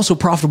 It's also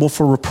profitable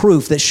for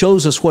reproof, that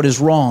shows us what is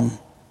wrong.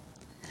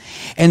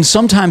 And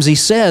sometimes he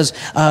says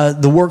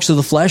the works of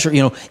the flesh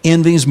are,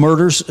 envies,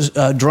 murders,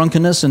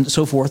 drunkenness, and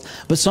so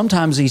forth. But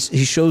sometimes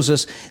he shows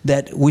us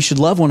that we should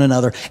love one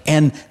another.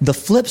 And the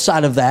flip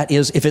side of that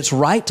is, if it's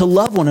right to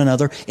love one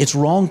another, it's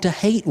wrong to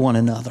hate one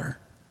another.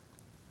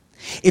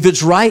 If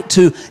it's right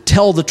to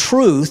tell the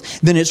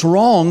truth, then it's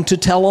wrong to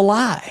tell a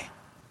lie.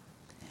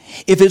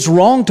 If it's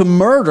wrong to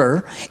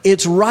murder,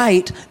 it's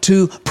right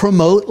to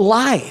promote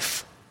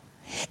life.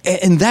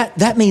 And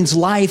that means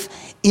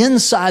life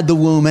inside the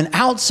womb and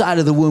outside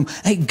of the womb.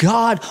 Hey,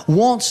 God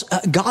wants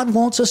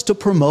us to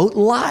promote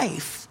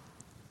life.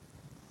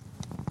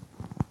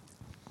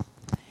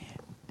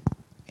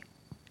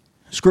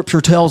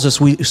 Scripture tells us,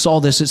 we saw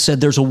this, it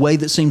said there's a way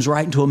that seems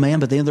right unto a man,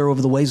 but then there are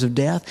over the ways of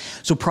death.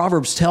 So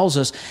Proverbs tells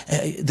us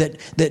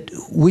that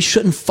we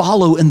shouldn't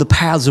follow in the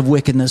paths of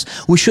wickedness.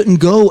 We shouldn't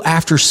go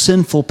after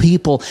sinful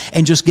people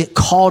and just get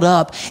caught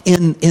up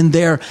in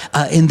their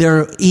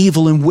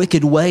evil and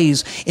wicked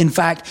ways. In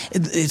fact,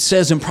 it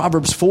says in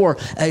Proverbs 4,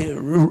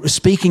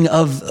 speaking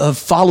of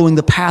following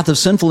the path of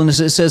sinfulness,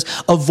 it says,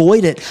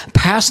 avoid it,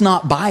 pass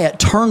not by it,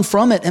 turn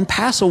from it, and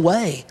pass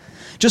away.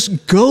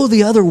 Just go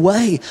the other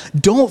way.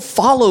 Don't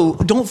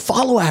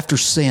follow after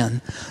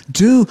sin.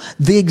 Do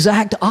the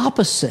exact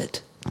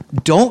opposite.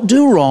 Don't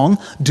do wrong.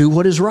 Do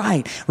what is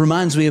right.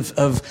 Reminds me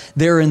of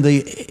there in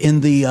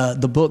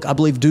the book, I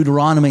believe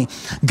Deuteronomy.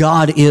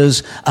 God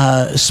is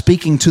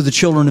speaking to the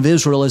children of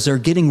Israel as they're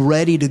getting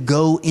ready to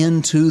go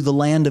into the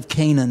land of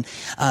Canaan,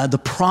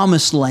 the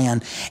promised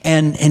land.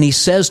 And he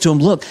says to them,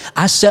 look,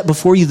 I set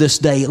before you this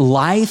day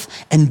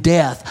life and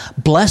death,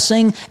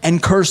 blessing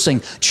and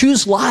cursing.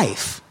 Choose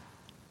life.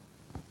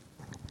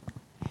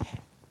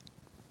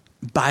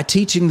 By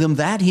teaching them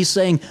that, he's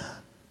saying,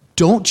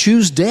 don't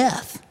choose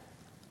death.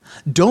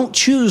 Don't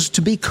choose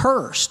to be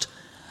cursed.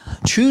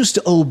 Choose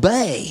to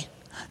obey.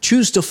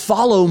 Choose to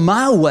follow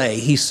my way,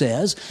 he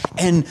says,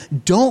 and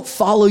don't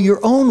follow your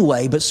own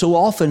way. But so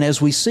often,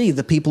 as we see,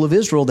 the people of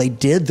Israel, they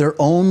did their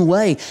own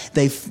way.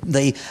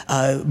 They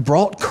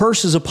brought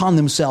curses upon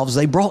themselves.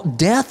 They brought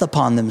death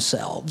upon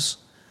themselves,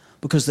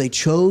 because they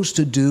chose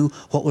to do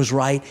what was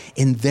right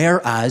in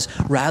their eyes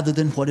rather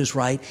than what is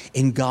right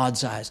in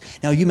God's eyes.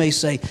 Now, you may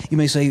say,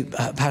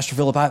 Pastor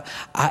Philip,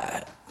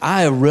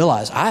 I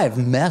realize I have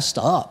messed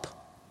up.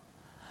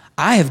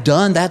 I have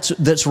done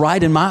that's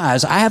right in my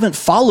eyes. I haven't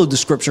followed the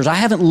Scriptures. I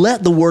haven't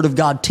let the Word of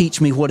God teach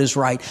me what is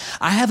right.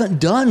 I haven't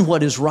done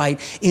what is right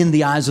in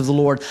the eyes of the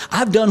Lord.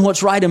 I've done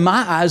what's right in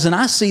my eyes, and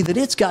I see that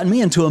it's gotten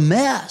me into a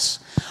mess.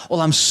 Well,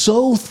 I'm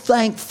so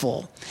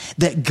thankful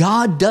that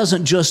God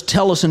doesn't just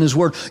tell us in His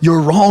Word,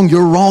 you're wrong,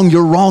 you're wrong,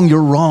 you're wrong,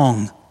 you're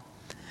wrong.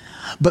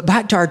 But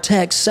back to our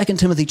text, 2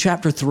 Timothy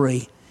chapter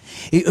 3.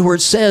 Where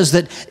it says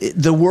that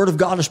the Word of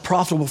God is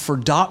profitable for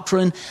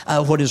doctrine,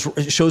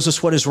 it shows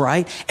us what is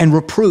right, and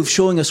reproof,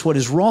 showing us what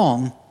is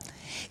wrong.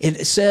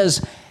 It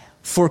says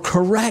for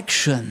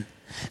correction.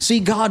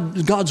 See,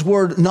 God's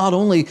Word not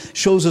only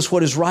shows us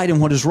what is right and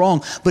what is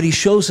wrong, but He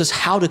shows us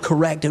how to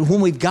correct it. When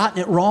we've gotten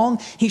it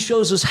wrong, He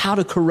shows us how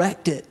to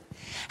correct it.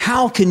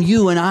 How can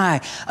you and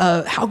I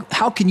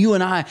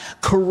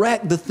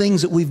correct the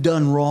things that we've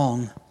done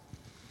wrong?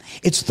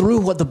 It's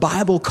through what the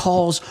Bible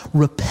calls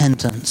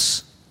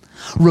repentance.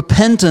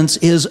 Repentance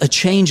is a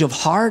change of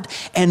heart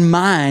and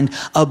mind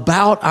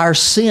about our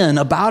sin,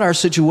 about our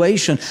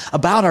situation,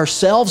 about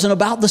ourselves, and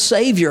about the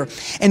Savior.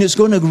 And it's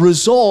going to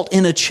result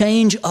in a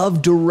change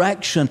of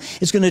direction.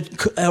 It's going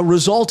to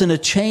result in a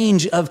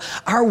change of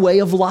our way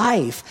of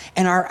life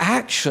and our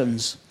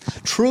actions.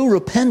 True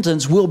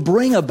repentance will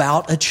bring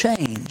about a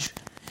change.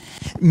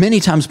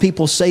 Many times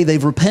people say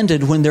they've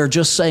repented when they're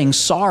just saying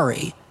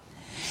sorry.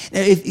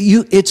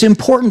 It's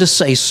important to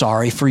say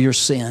sorry for your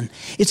sin.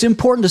 It's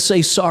important to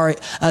say sorry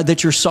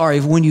that you're sorry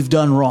when you've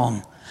done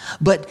wrong.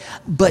 But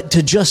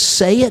to just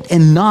say it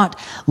and not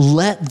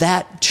let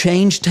that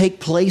change take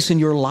place in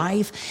your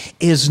life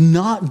is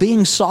not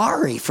being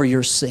sorry for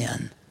your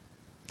sin.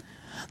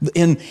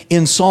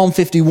 In Psalm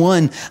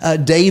 51,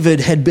 David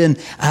had been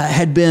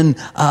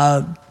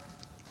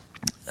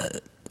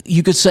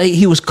you could say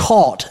he was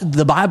caught.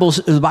 The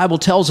Bible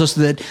tells us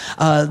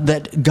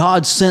that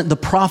God sent the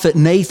prophet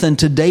Nathan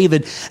to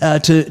David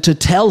to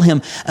tell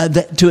him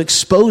to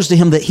expose to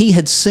him that he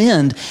had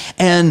sinned.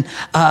 And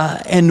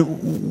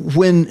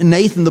when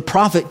Nathan the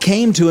prophet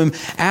came to him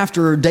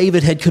after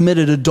David had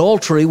committed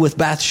adultery with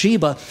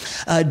Bathsheba,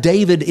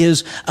 David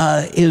is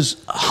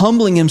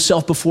humbling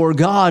himself before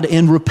God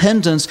in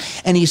repentance,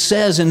 and he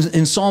says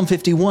in Psalm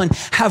 51,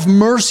 "Have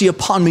mercy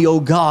upon me, O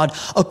God,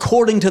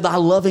 according to thy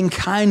loving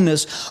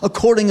kindness.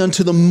 According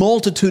unto the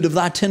multitude of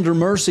thy tender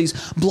mercies,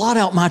 blot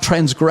out my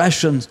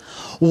transgressions.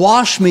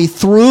 Wash me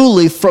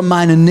thoroughly from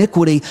mine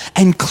iniquity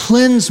and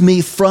cleanse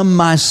me from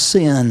my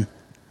sin.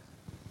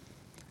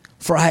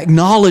 For I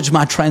acknowledge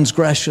my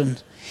transgression,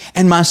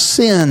 and my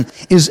sin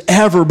is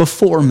ever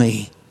before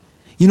me."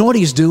 You know what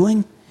he's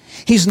doing?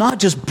 He's not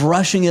just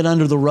brushing it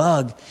under the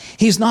rug.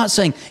 He's not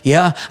saying,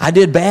 "Yeah, I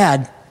did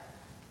bad."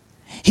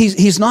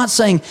 He's not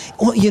saying,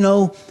 "Well, you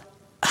know,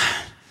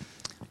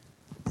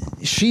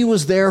 she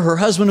was there, her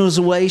husband was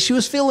away, she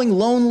was feeling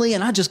lonely,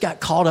 and I just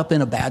got caught up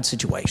in a bad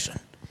situation."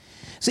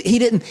 See, he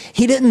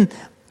didn't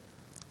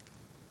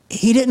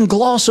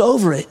gloss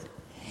over it.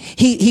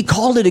 He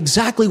called it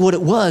exactly what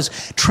it was: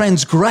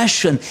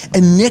 transgression,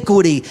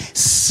 iniquity,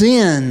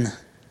 sin.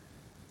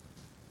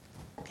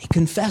 He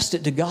confessed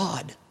it to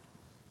God.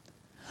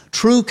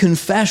 True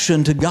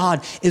confession to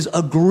God is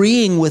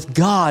agreeing with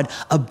God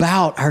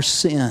about our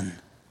sin.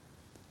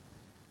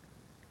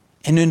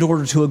 And in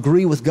order to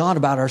agree with God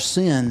about our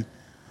sin,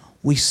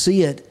 we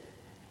see it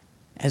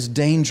as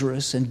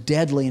dangerous and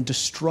deadly and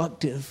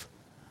destructive.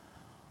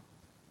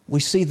 We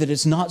see that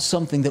it's not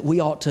something that we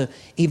ought to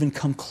even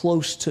come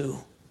close to.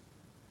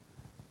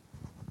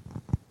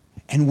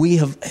 And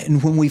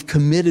when we've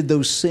committed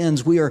those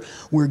sins,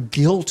 we're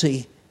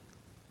guilty,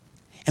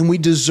 and we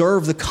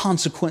deserve the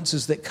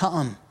consequences that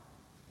come.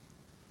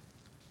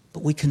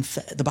 But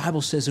the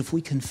Bible says if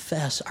we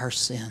confess our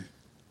sin,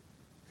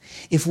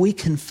 if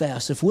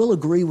we'll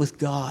agree with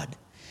God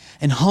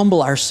and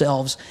humble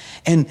ourselves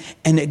and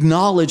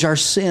acknowledge our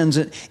sins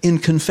in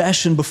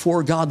confession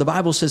before God, the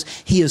Bible says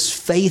He is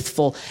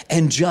faithful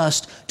and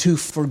just to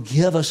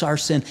forgive us our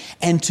sin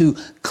and to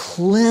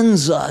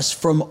cleanse us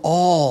from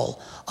all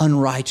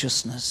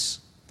unrighteousness.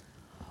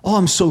 Oh,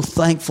 I'm so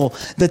thankful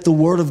that the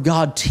Word of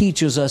God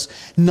teaches us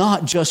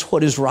not just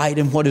what is right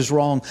and what is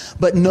wrong,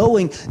 but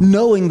knowing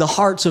the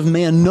hearts of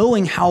men,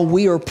 knowing how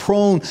we are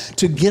prone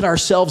to get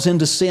ourselves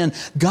into sin.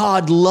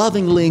 God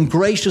lovingly and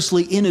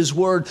graciously in His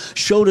Word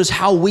showed us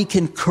how we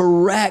can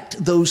correct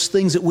those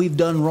things that we've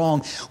done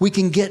wrong. We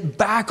can get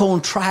back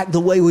on track the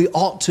way we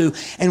ought to,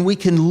 and we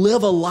can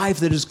live a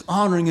life that is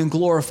honoring and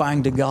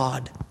glorifying to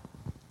God.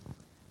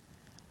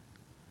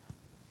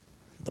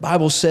 The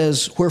Bible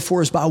says,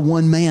 "Wherefore as by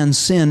one man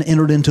sin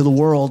entered into the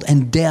world,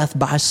 and death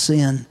by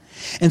sin.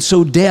 And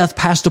so death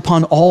passed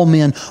upon all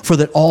men, for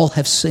that all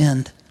have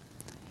sinned."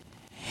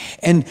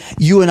 And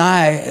you and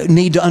I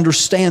need to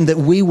understand that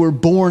we were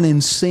born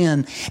in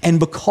sin. And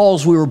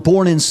because we were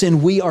born in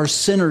sin, we are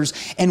sinners.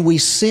 And we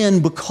sin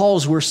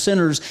because we're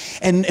sinners.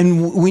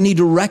 And we need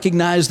to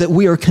recognize that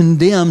we are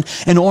condemned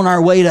and on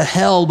our way to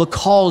hell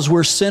because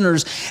we're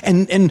sinners.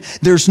 And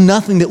there's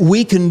nothing that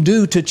we can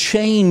do to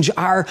change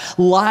our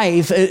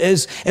life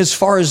as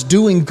far as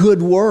doing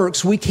good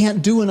works. We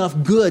can't do enough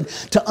good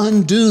to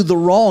undo the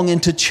wrong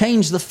and to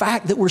change the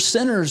fact that we're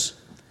sinners.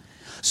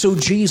 So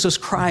Jesus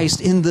Christ,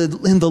 in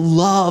the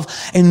love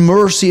and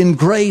mercy and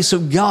grace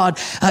of God,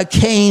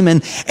 came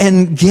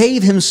and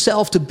gave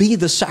himself to be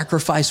the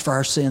sacrifice for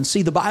our sins.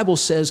 See, the Bible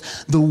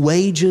says the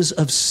wages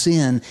of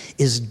sin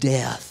is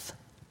death.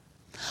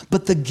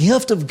 But the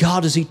gift of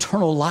God is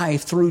eternal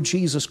life through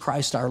Jesus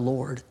Christ our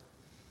Lord.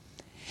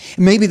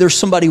 Maybe there's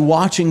somebody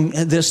watching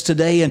this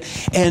today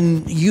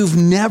and you've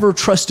never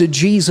trusted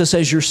Jesus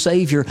as your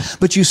Savior,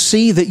 but you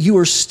see that you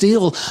are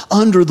still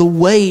under the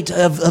weight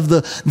of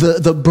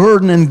the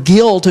burden and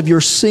guilt of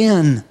your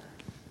sin.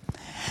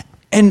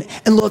 And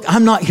look,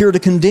 I'm not here to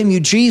condemn you.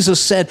 Jesus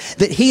said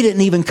that he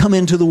didn't even come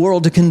into the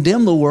world to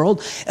condemn the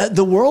world.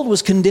 The world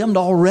was condemned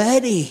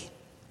already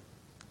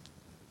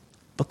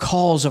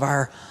because of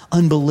our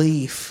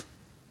unbelief.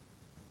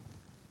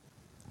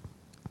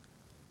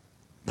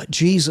 But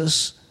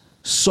Jesus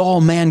saw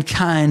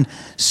mankind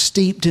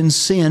steeped in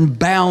sin,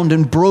 bound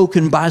and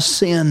broken by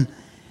sin,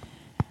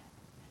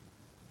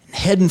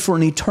 heading for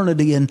an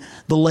eternity in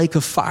the lake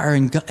of fire.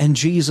 And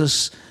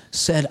Jesus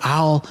said,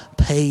 I'll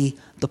pay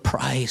the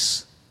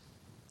price.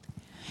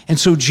 And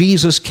so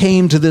Jesus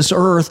came to this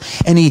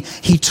earth and he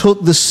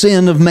took the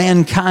sin of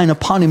mankind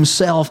upon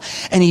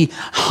himself, and he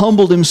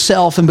humbled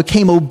himself and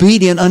became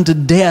obedient unto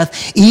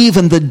death,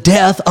 even the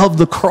death of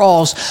the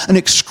cross, an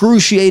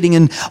excruciating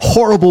and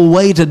horrible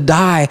way to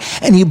die.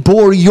 And he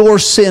bore your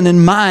sin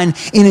and mine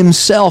in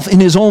himself, in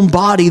his own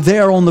body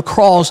there on the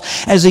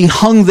cross, as he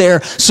hung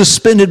there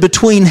suspended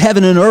between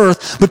heaven and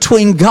earth,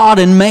 between God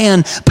and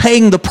man,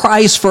 paying the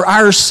price for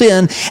our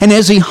sin. And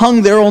as he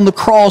hung there on the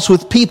cross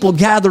with people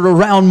gathered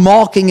around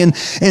mocking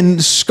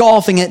and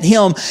scoffing at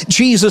him,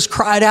 Jesus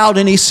cried out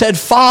and he said,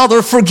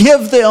 Father,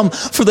 forgive them,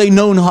 for they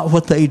know not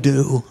what they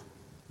do.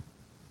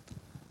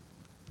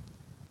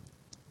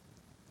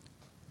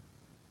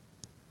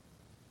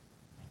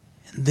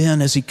 And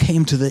then as he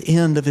came to the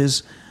end of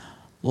his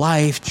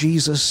life,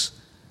 Jesus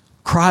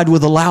cried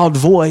with a loud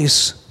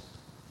voice,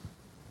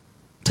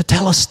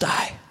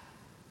 Tetelestai.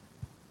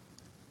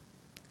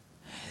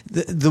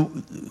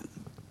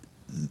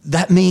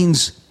 That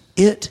means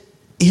it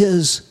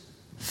is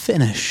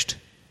finished.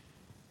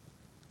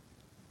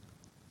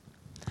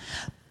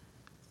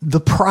 The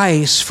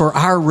price for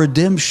our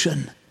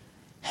redemption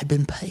had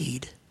been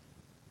paid.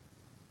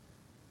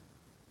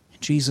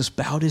 Jesus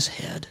bowed his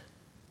head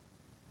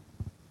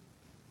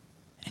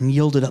and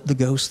yielded up the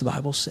ghost, the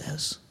Bible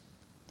says.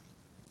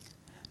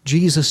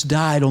 Jesus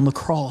died on the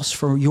cross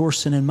for your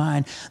sin and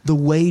mine. The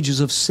wages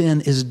of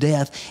sin is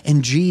death,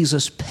 and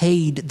Jesus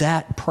paid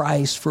that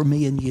price for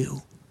me and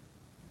you.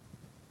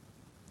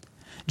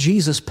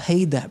 Jesus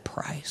paid that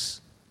price.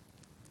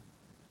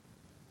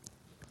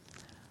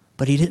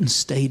 But he didn't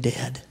stay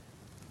dead.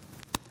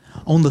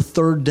 On the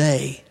third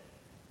day,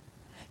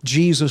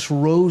 Jesus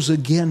rose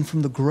again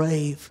from the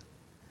grave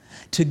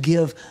to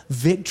give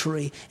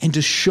victory and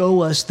to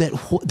show us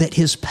that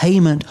his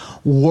payment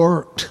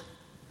worked.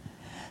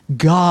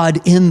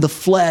 God in the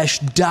flesh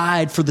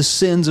died for the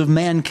sins of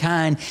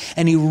mankind,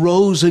 and he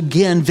rose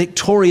again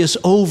victorious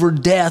over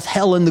death,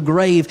 hell, and the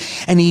grave,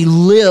 and he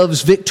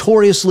lives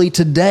victoriously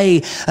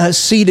today,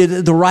 seated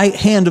at the right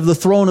hand of the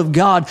throne of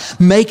God,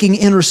 making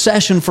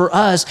intercession for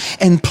us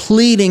and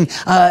pleading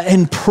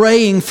and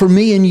praying for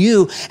me and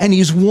you, and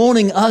he's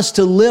wanting us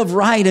to live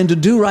right and to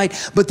do right.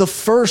 But the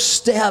first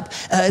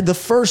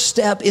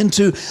step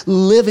into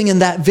living in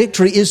that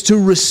victory is to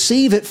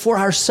receive it for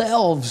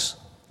ourselves.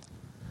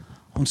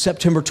 On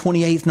September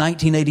 28th,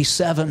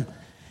 1987,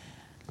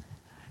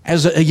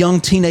 as a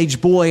young teenage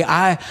boy,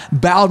 I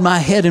bowed my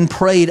head and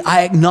prayed.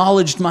 I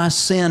acknowledged my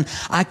sin.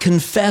 I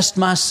confessed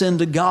my sin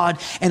to God,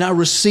 and I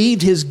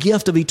received his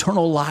gift of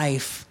eternal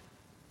life.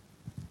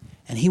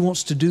 And he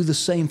wants to do the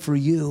same for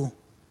you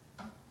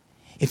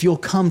if you'll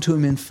come to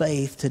him in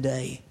faith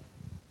today.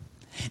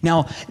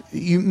 Now,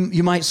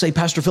 you might say,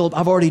 Pastor Philip,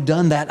 I've already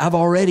done that. I've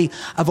already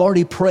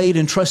prayed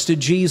and trusted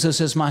Jesus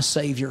as my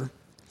Savior.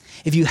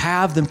 If you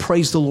have, then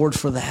praise the Lord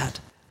for that.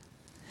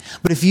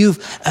 But if you've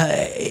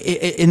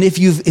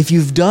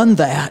done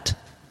that,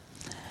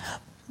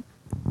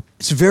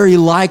 it's very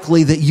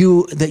likely that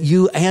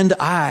you and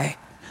I,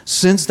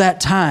 since that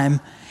time,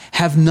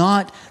 have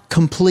not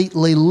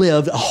completely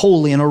lived a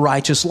holy and a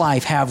righteous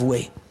life, have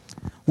we?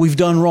 We've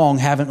done wrong,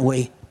 haven't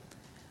we?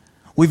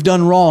 We've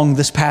done wrong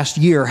this past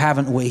year,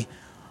 haven't we?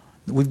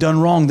 We've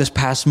done wrong this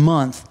past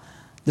month,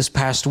 this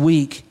past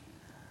week,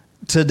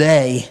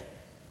 today.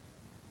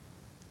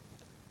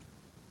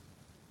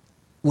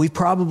 We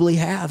probably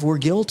have. We're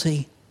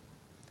guilty.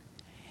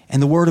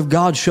 And the Word of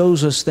God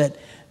shows us that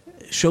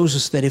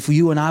if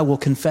you and I will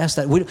confess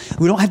that, we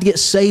don't have to get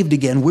saved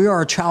again. We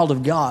are a child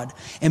of God.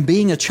 And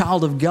being a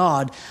child of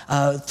God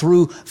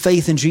through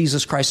faith in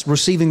Jesus Christ,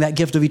 receiving that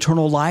gift of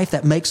eternal life,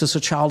 that makes us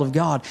a child of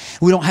God.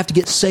 We don't have to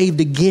get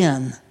saved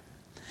again.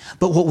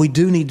 But what we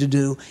do need to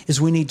do is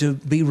we need to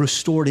be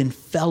restored in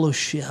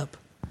fellowship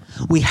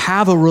We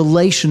have a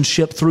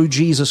relationship through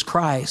Jesus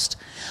Christ.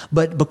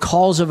 But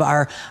because of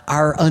our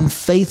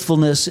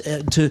unfaithfulness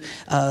to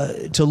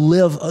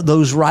live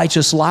those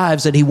righteous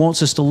lives that He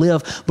wants us to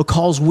live,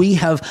 because we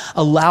have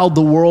allowed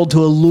the world to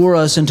allure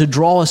us and to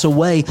draw us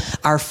away,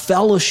 our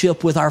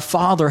fellowship with our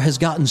Father has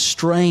gotten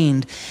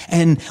strained,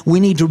 and we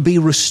need to be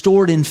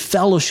restored in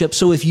fellowship.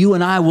 So if you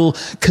and I will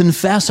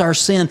confess our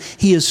sin,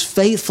 He is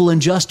faithful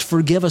and just to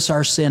forgive us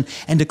our sin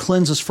and to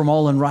cleanse us from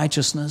all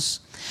unrighteousness.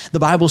 The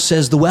Bible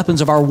says the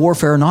weapons of our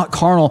warfare are not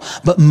carnal,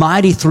 but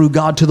mighty through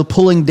God to the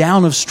pulling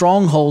down of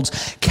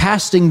strongholds,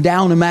 casting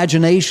down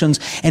imaginations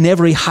and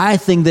every high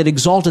thing that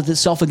exalteth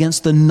itself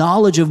against the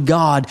knowledge of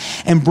God,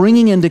 and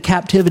bringing into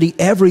captivity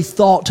every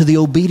thought to the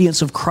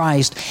obedience of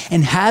Christ,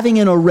 and having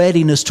in a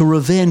readiness to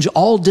revenge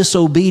all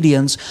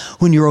disobedience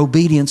when your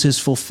obedience is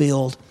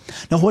fulfilled.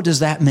 Now, what does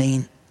that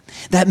mean?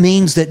 That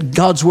means that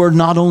God's Word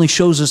not only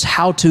shows us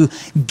how to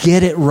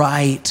get it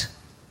right,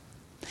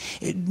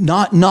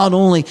 not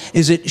only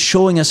is it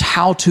showing us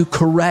how to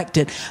correct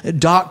it.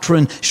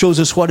 Doctrine shows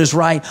us what is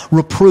right.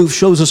 Reproof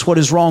shows us what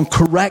is wrong.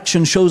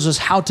 Correction shows us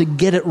how to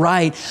get it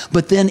right.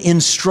 But then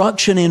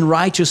instruction in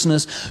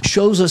righteousness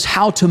shows us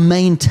how to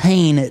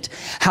maintain it,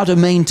 how to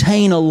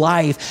maintain a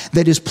life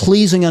that is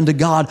pleasing unto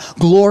God,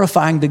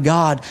 glorifying to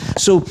God.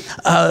 So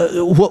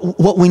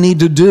what we need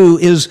to do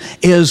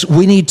is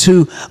we need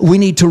to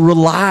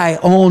rely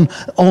on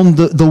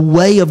the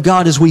way of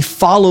God as we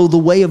follow the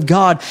way of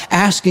God,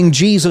 asking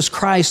Jesus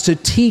Christ to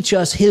teach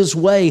us His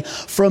way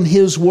from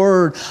His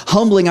Word,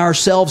 humbling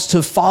ourselves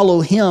to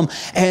follow Him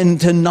and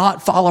to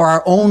not follow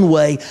our own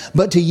way,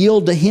 but to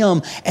yield to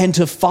Him and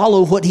to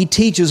follow what He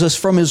teaches us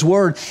from His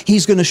Word.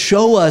 He's going to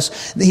show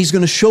us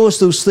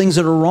those things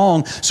that are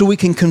wrong so we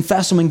can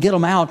confess them and get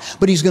them out,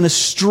 but He's going to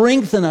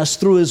strengthen us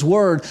through His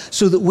Word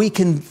so that we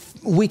can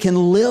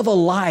live a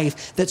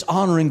life that's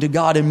honoring to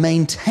God and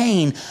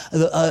maintain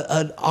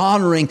an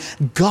honoring,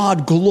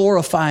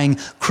 God-glorifying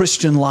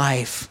Christian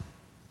life.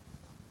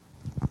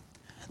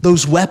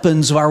 Those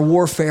weapons of our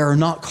warfare are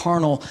not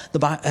carnal.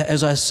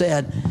 As I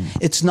said,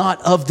 it's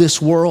not of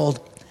this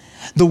world.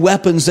 The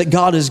weapons that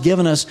God has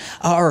given us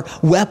are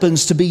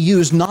weapons to be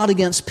used not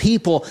against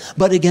people,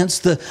 but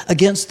against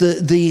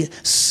the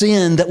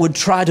sin that would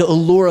try to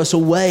allure us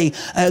away,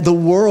 the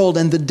world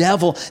and the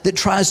devil that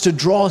tries to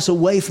draw us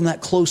away from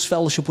that close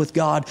fellowship with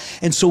God.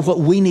 And so what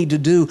we need to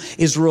do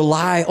is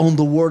rely on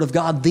the Word of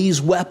God.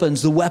 These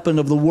weapons, the weapon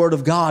of the Word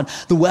of God,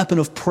 the weapon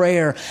of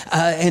prayer,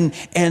 and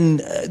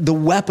the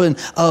weapon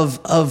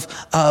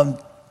of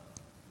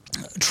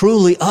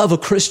truly of a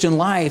Christian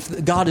life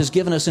that God has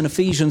given us in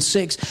Ephesians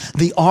 6,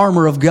 the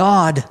armor of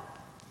God.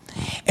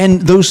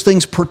 And those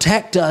things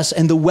protect us,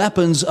 and the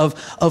weapons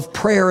of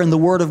prayer and the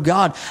Word of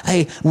God,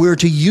 hey, we're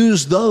to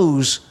use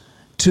those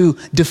to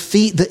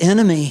defeat the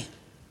enemy.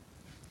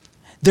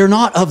 They're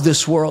not of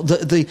this world.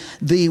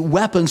 The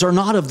weapons are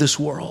not of this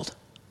world,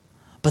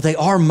 but they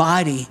are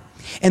mighty.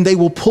 And they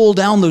will pull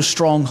down those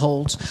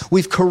strongholds.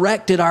 We've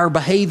corrected our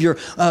behavior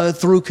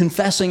through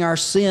confessing our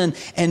sin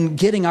and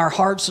getting our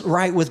hearts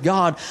right with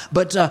God.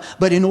 But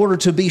in order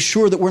to be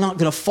sure that we're not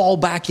going to fall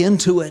back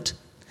into it,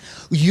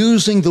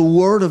 using the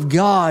Word of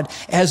God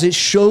as it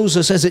shows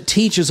us, as it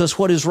teaches us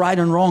what is right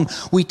and wrong,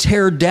 we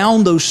tear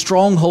down those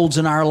strongholds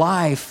in our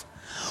life.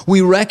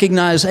 We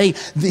recognize, hey,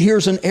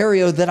 here's an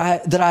area that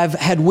I've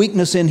had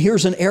weakness in.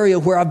 Here's an area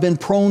where I've been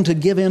prone to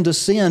give in to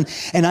sin,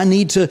 and I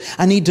need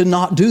to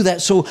not do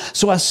that. So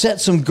I set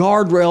some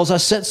guardrails. I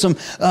set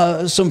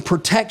some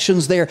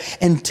protections there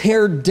and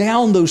tear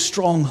down those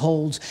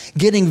strongholds,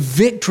 getting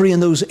victory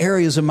in those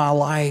areas of my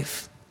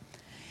life.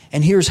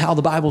 And here's how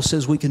the Bible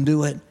says we can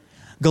do it.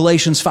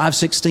 Galatians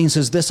 5:16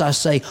 says, "This I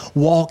say,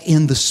 walk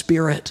in the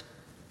Spirit,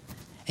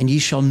 and ye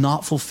shall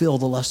not fulfill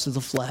the lust of the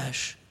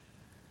flesh."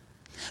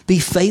 Be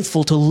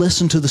faithful to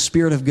listen to the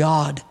Spirit of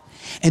God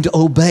and to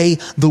obey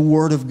the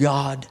Word of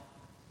God.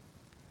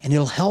 And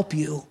it'll help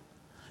you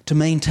to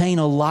maintain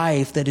a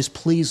life that is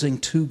pleasing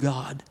to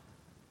God.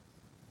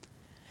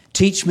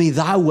 Teach me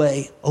thy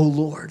way, O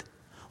Lord.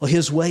 Well,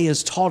 His way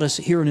is taught us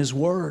here in His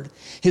Word.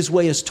 His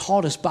way is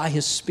taught us by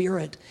His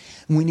Spirit.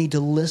 And we need to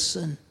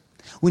listen.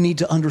 We need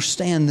to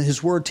understand that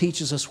His Word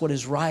teaches us what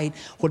is right,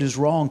 what is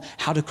wrong,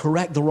 how to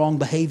correct the wrong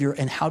behavior,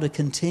 and how to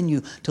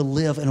continue to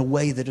live in a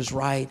way that is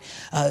right.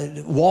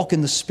 Walk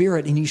in the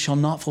Spirit, and ye shall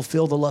not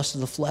fulfill the lust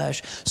of the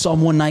flesh.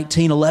 Psalm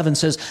 119:11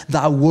 says,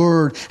 "Thy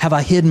word have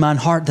I hid in mine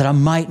heart, that I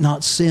might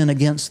not sin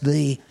against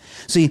thee."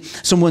 See,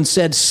 someone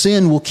said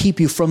sin will keep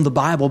you from the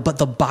Bible, but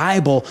the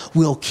Bible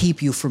will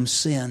keep you from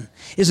sin.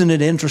 Isn't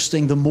it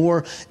interesting? The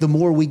more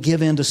we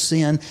give in to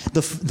sin,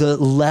 the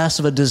less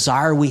of a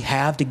desire we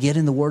have to get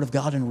in the Word of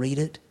God and read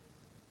it.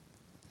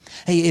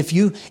 Hey, if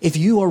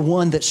you are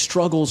one that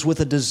struggles with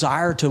a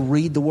desire to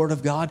read the Word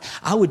of God,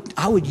 I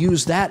would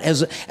use that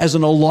as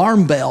an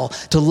alarm bell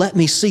to let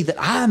me see that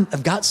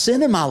I've got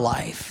sin in my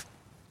life.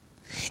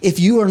 if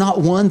you are not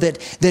one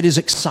that is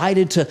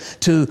excited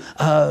to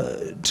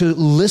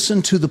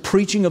listen to the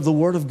preaching of the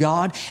Word of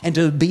God and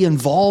to be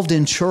involved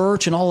in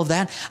church and all of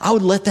that, I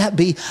would let that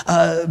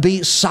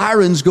be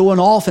sirens going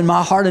off in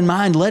my heart and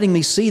mind, letting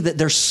me see that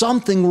there's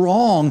something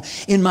wrong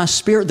in my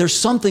spirit. There's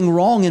something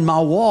wrong in my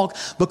walk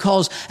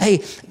because,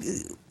 hey,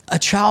 a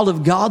child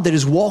of God that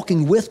is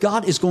walking with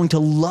God is going to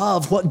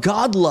love what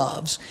God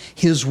loves,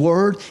 His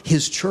Word,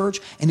 His church,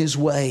 and His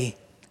way.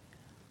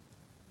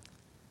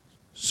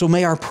 So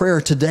may our prayer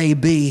today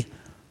be,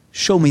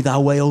 show me thy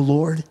way, O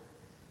Lord.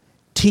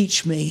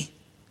 Teach me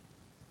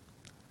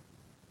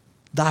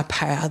thy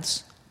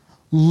paths.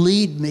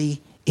 Lead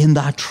me in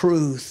thy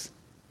truth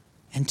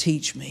and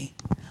teach me.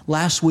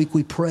 Last week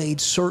we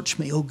prayed, search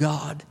me, O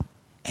God,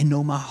 and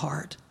know my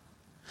heart.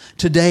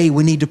 Today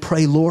we need to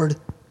pray, Lord,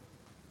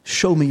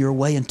 show me your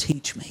way and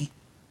teach me.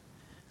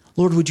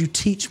 Lord, would you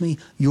teach me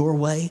your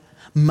way?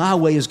 My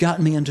way has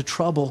gotten me into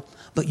trouble,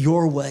 but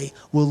your way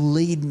will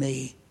lead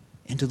me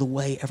into the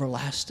way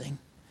everlasting.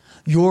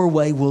 Your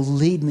way will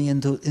lead me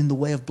in the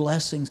way of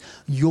blessings.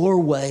 Your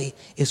way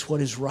is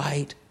what is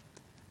right.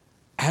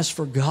 As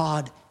for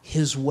God,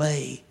 His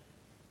way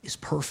is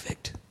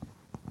perfect.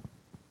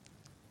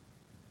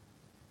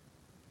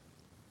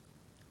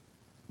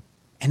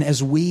 And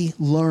as we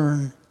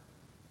learn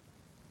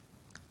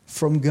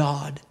from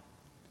God,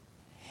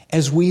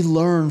 as we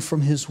learn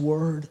from His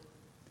Word,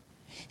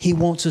 He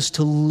wants us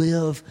to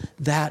live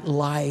that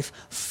life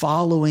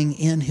following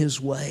in His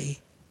way.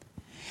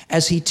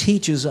 As He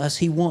teaches us,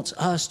 He wants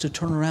us to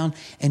turn around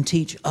and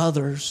teach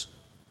others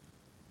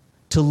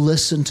to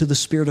listen to the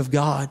Spirit of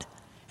God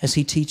as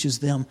He teaches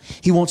them.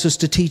 He wants us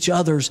to teach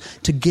others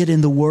to get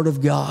in the Word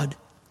of God.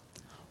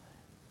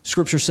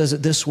 Scripture says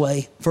it this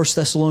way, 1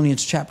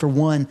 Thessalonians chapter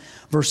 1,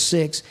 verse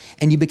 6,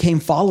 and you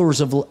became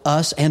followers of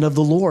us and of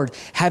the Lord,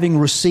 having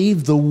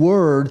received the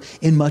Word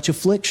in much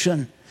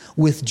affliction,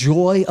 with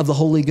joy of the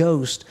Holy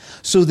Ghost,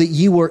 so that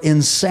you were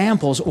in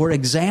samples or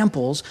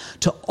examples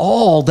to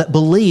all that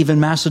believe in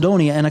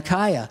Macedonia and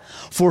Achaia.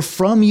 For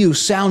from you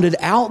sounded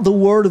out the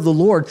word of the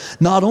Lord,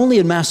 not only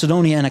in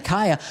Macedonia and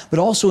Achaia, but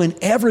also in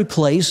every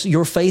place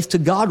your faith to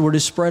Godward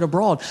is spread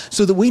abroad,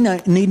 so that we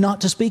need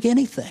not to speak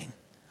anything.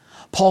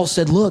 Paul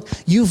said, look,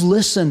 you've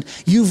listened,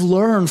 you've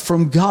learned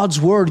from God's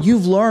Word,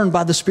 you've learned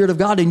by the Spirit of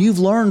God, and you've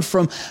learned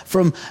from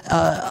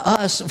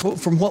us,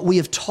 from what we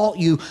have taught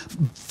you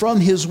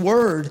from His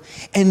Word,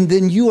 and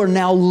then you are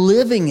now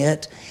living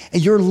it,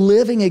 and you're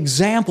living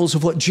examples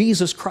of what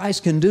Jesus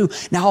Christ can do.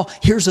 Now,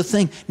 here's the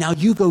thing, now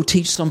you go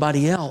teach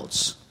somebody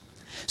else.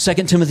 2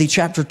 Timothy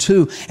chapter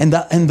 2, and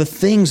the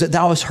things that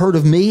thou hast heard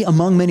of me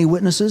among many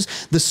witnesses,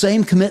 the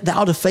same commit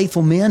thou to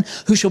faithful men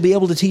who shall be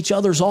able to teach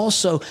others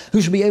also,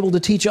 who shall be able to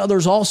teach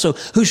others also,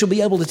 who shall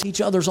be able to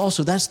teach others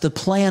also. That's the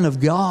plan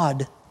of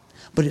God.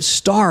 But it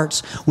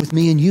starts with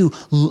me and you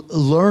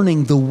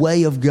learning the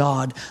way of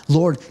God.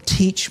 Lord,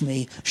 teach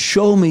me,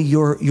 show me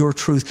your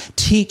truth,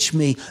 teach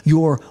me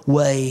your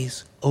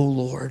ways, O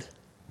Lord.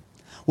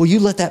 Will you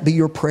let that be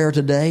your prayer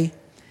today?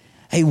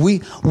 Hey, we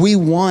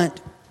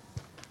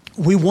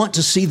want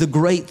to see the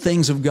great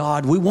things of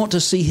God. We want to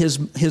see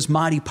His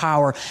mighty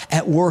power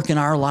at work in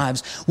our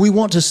lives. We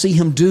want to see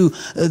Him do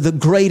the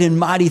great and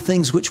mighty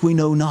things which we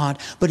know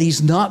not. But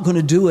He's not going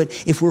to do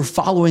it if we're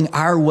following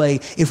our way,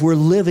 if we're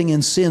living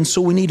in sin.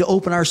 So we need to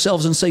open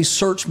ourselves and say,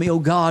 search me, O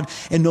God,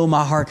 and know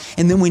my heart.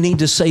 And then we need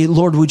to say,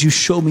 Lord, would you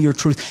show me your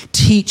truth?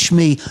 Teach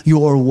me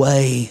your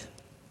way.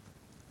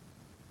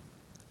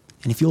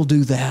 And if you'll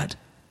do that,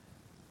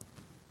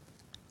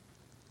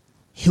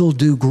 He'll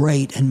do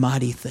great and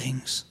mighty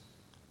things.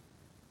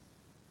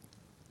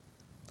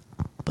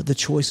 But the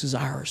choice is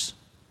ours.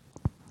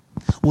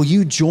 Will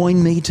you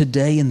join me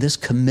today in this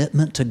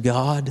commitment to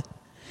God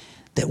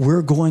that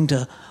we're going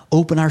to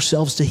open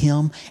ourselves to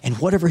Him, and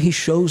whatever He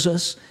shows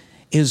us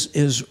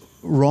is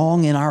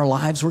wrong in our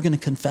lives, we're going to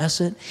confess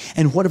it,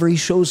 and whatever He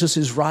shows us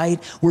is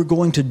right, we're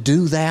going to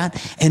do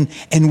that,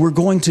 and we're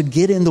going to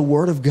get in the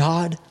Word of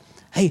God.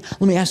 Hey,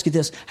 let me ask you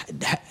this.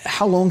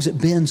 How long's it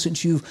been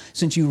since you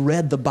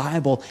read the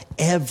Bible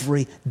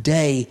every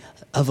day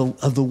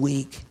of the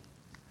week?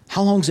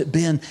 How long's it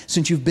been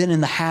since you've been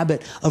in the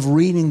habit of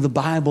reading the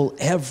Bible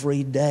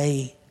every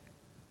day?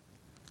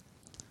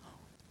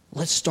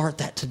 Let's start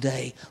that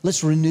today.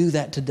 Let's renew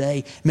that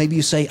today. Maybe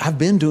you say, I've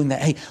been doing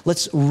that. Hey,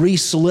 let's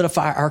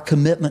re-solidify our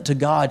commitment to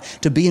God,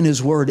 to be in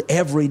His Word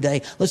every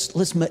day. Let's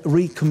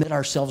recommit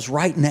ourselves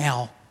right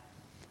now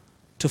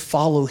to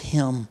follow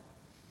Him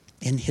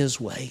in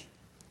His way.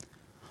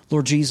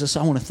 Lord Jesus,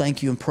 I want to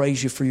thank you and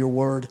praise you for your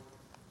Word.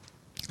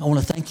 I want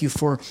to thank you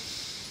for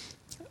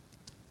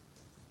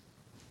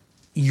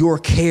your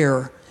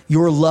care,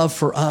 your love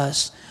for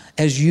us,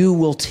 as you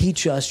will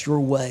teach us your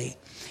way.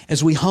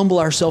 As we humble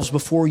ourselves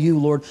before you,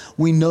 Lord,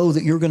 we know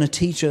that you're going to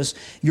teach us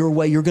your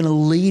way. You're going to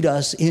lead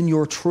us in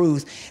your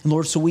truth. And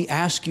Lord, so we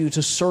ask you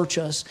to search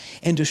us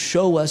and to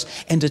show us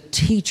and to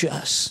teach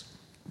us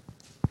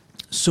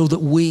so that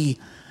we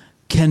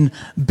can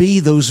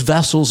be those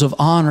vessels of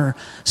honor,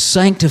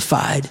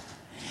 sanctified,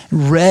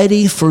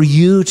 ready for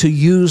you to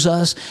use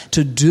us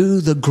to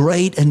do the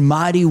great and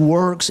mighty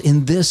works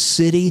in this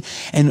city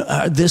and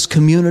this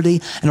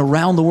community and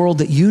around the world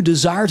that you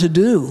desire to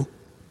do.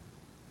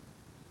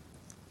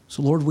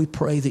 So Lord, we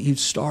pray that you'd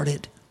start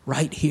it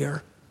right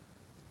here.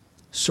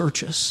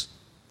 Search us.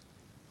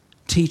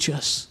 Teach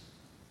us.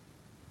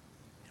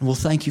 And we'll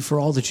thank you for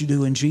all that you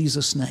do in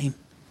Jesus' name.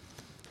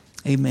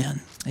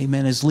 Amen.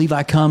 Amen. As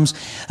Levi comes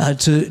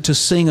to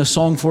sing a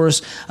song for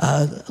us,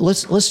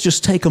 let's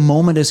just take a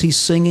moment as he's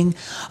singing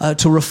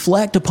to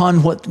reflect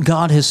upon what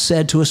God has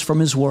said to us from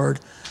his word,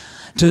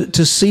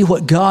 to see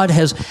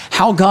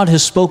how God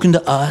has spoken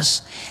to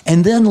us,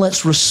 and then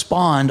let's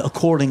respond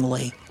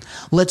accordingly.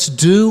 Let's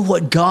do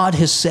what God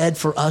has said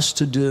for us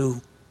to do.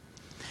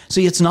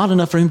 See, it's not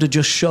enough for him to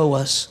just show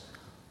us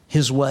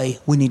his way.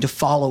 We need to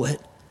follow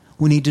it.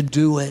 We need to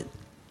do it.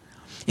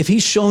 If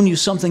he's shown you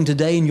something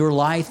today in your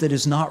life that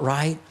is not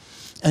right,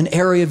 an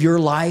area of your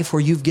life where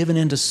you've given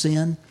into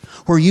sin,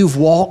 where you've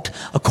walked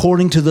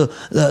according to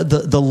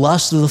the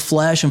lust of the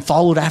flesh and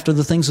followed after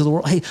the things of the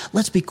world, hey,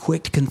 let's be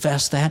quick to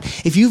confess that.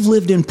 If you've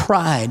lived in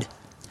pride,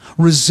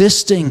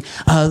 resisting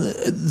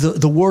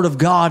the Word of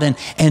God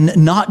and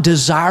not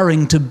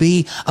desiring to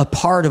be a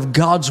part of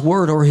God's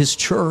Word or His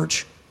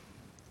church,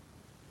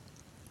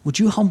 would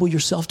you humble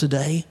yourself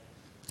today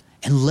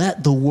and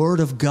let the Word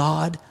of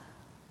God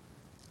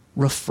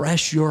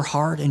refresh your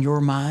heart and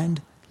your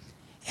mind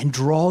and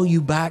draw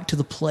you back to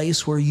the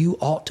place where you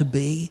ought to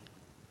be,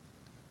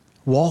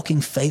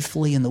 walking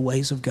faithfully in the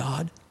ways of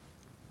God?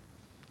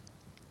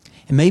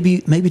 And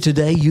maybe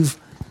today you've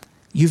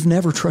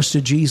never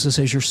trusted Jesus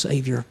as your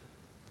Savior.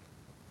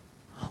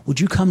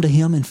 Would you come to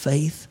Him in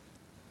faith,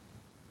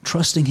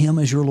 trusting Him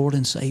as your Lord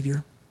and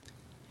Savior?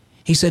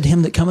 He said,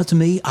 "Him that cometh to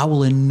me, I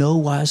will in no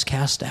wise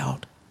cast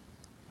out."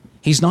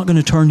 He's not going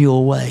to turn you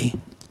away.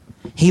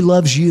 He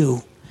loves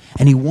you,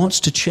 and He wants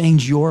to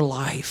change your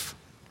life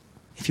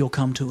if you'll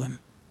come to Him.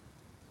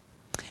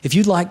 If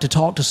you'd like to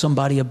talk to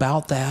somebody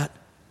about that,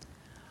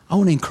 I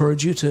want to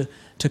encourage you to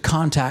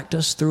contact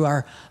us through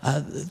our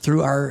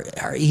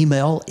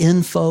email,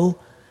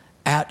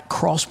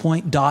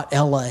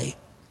 info@crosspoint.la.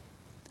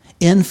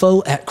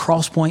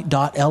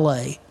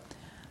 info@crosspoint.la.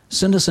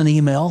 Send us an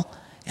email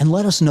and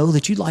let us know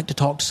that you'd like to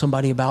talk to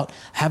somebody about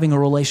having a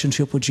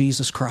relationship with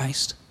Jesus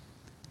Christ.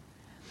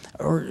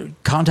 Or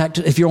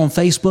if you're on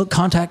Facebook,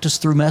 contact us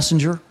through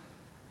Messenger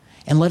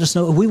and let us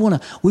know. We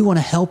want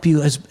to help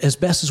you as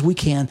best as we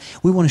can.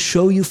 We want to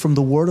show you from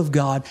the Word of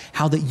God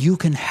how that you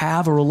can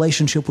have a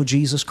relationship with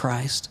Jesus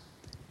Christ.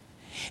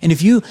 And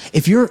if you're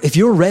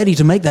ready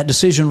to make that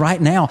decision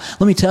right now,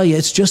 let me tell you,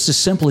 it's just as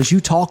simple as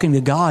you talking to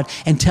God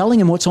and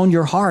telling Him what's on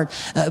your heart.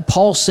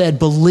 Paul said,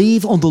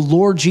 "Believe on the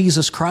Lord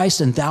Jesus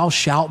Christ and thou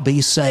shalt be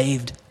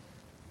saved."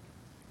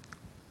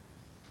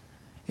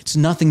 It's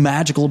nothing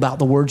magical about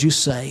the words you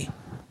say.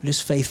 It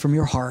is faith from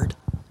your heart.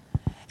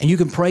 And you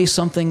can pray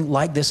something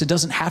like this. It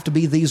doesn't have to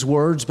be these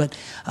words, but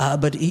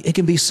it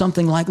can be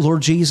something like,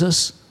 "Lord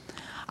Jesus,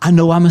 I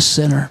know I'm a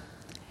sinner.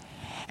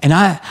 And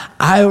I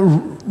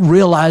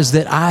realize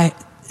that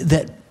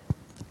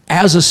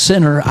as a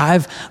sinner,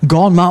 I've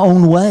gone my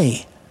own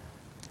way.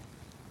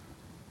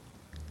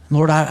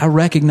 Lord, I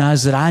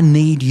recognize that I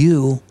need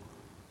you.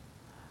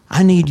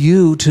 I need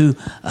you to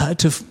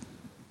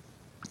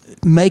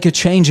make a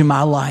change in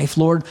my life.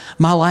 Lord,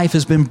 my life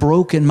has been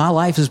broken. My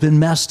life has been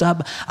messed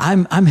up.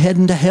 I'm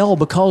heading to hell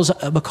because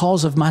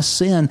of my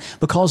sin,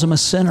 because I'm a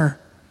sinner.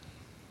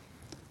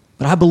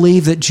 But I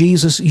believe that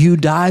Jesus, you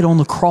died on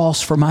the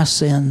cross for my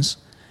sins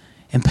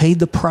and paid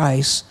the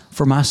price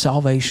for my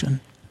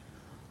salvation.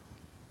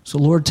 So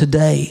Lord,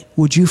 today,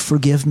 would you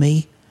forgive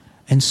me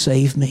and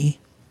save me?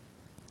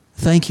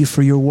 Thank you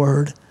for your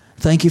word.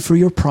 Thank you for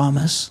your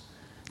promise.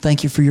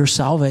 Thank you for your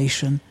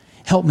salvation.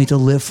 Help me to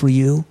live for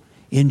you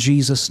in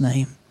Jesus'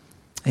 name.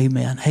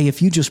 Amen. Hey,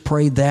 if you just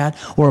prayed that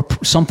or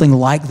something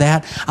like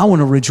that, I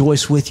want to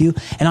rejoice with you.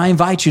 And I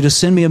invite you to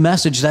send me a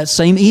message, that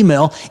same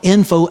email,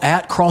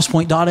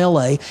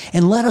 info@crosspoint.la,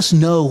 and let us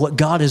know what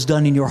God has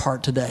done in your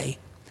heart today.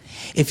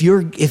 If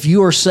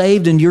you are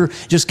saved and you're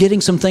just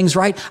getting some things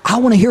right, I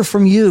want to hear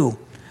from you.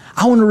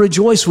 I want to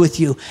rejoice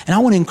with you. And I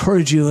want to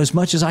encourage you as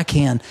much as I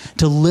can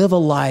to live a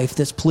life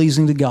that's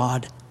pleasing to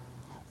God.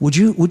 Would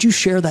you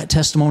share that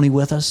testimony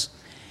with us?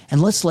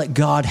 And let's let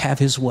God have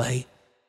His way.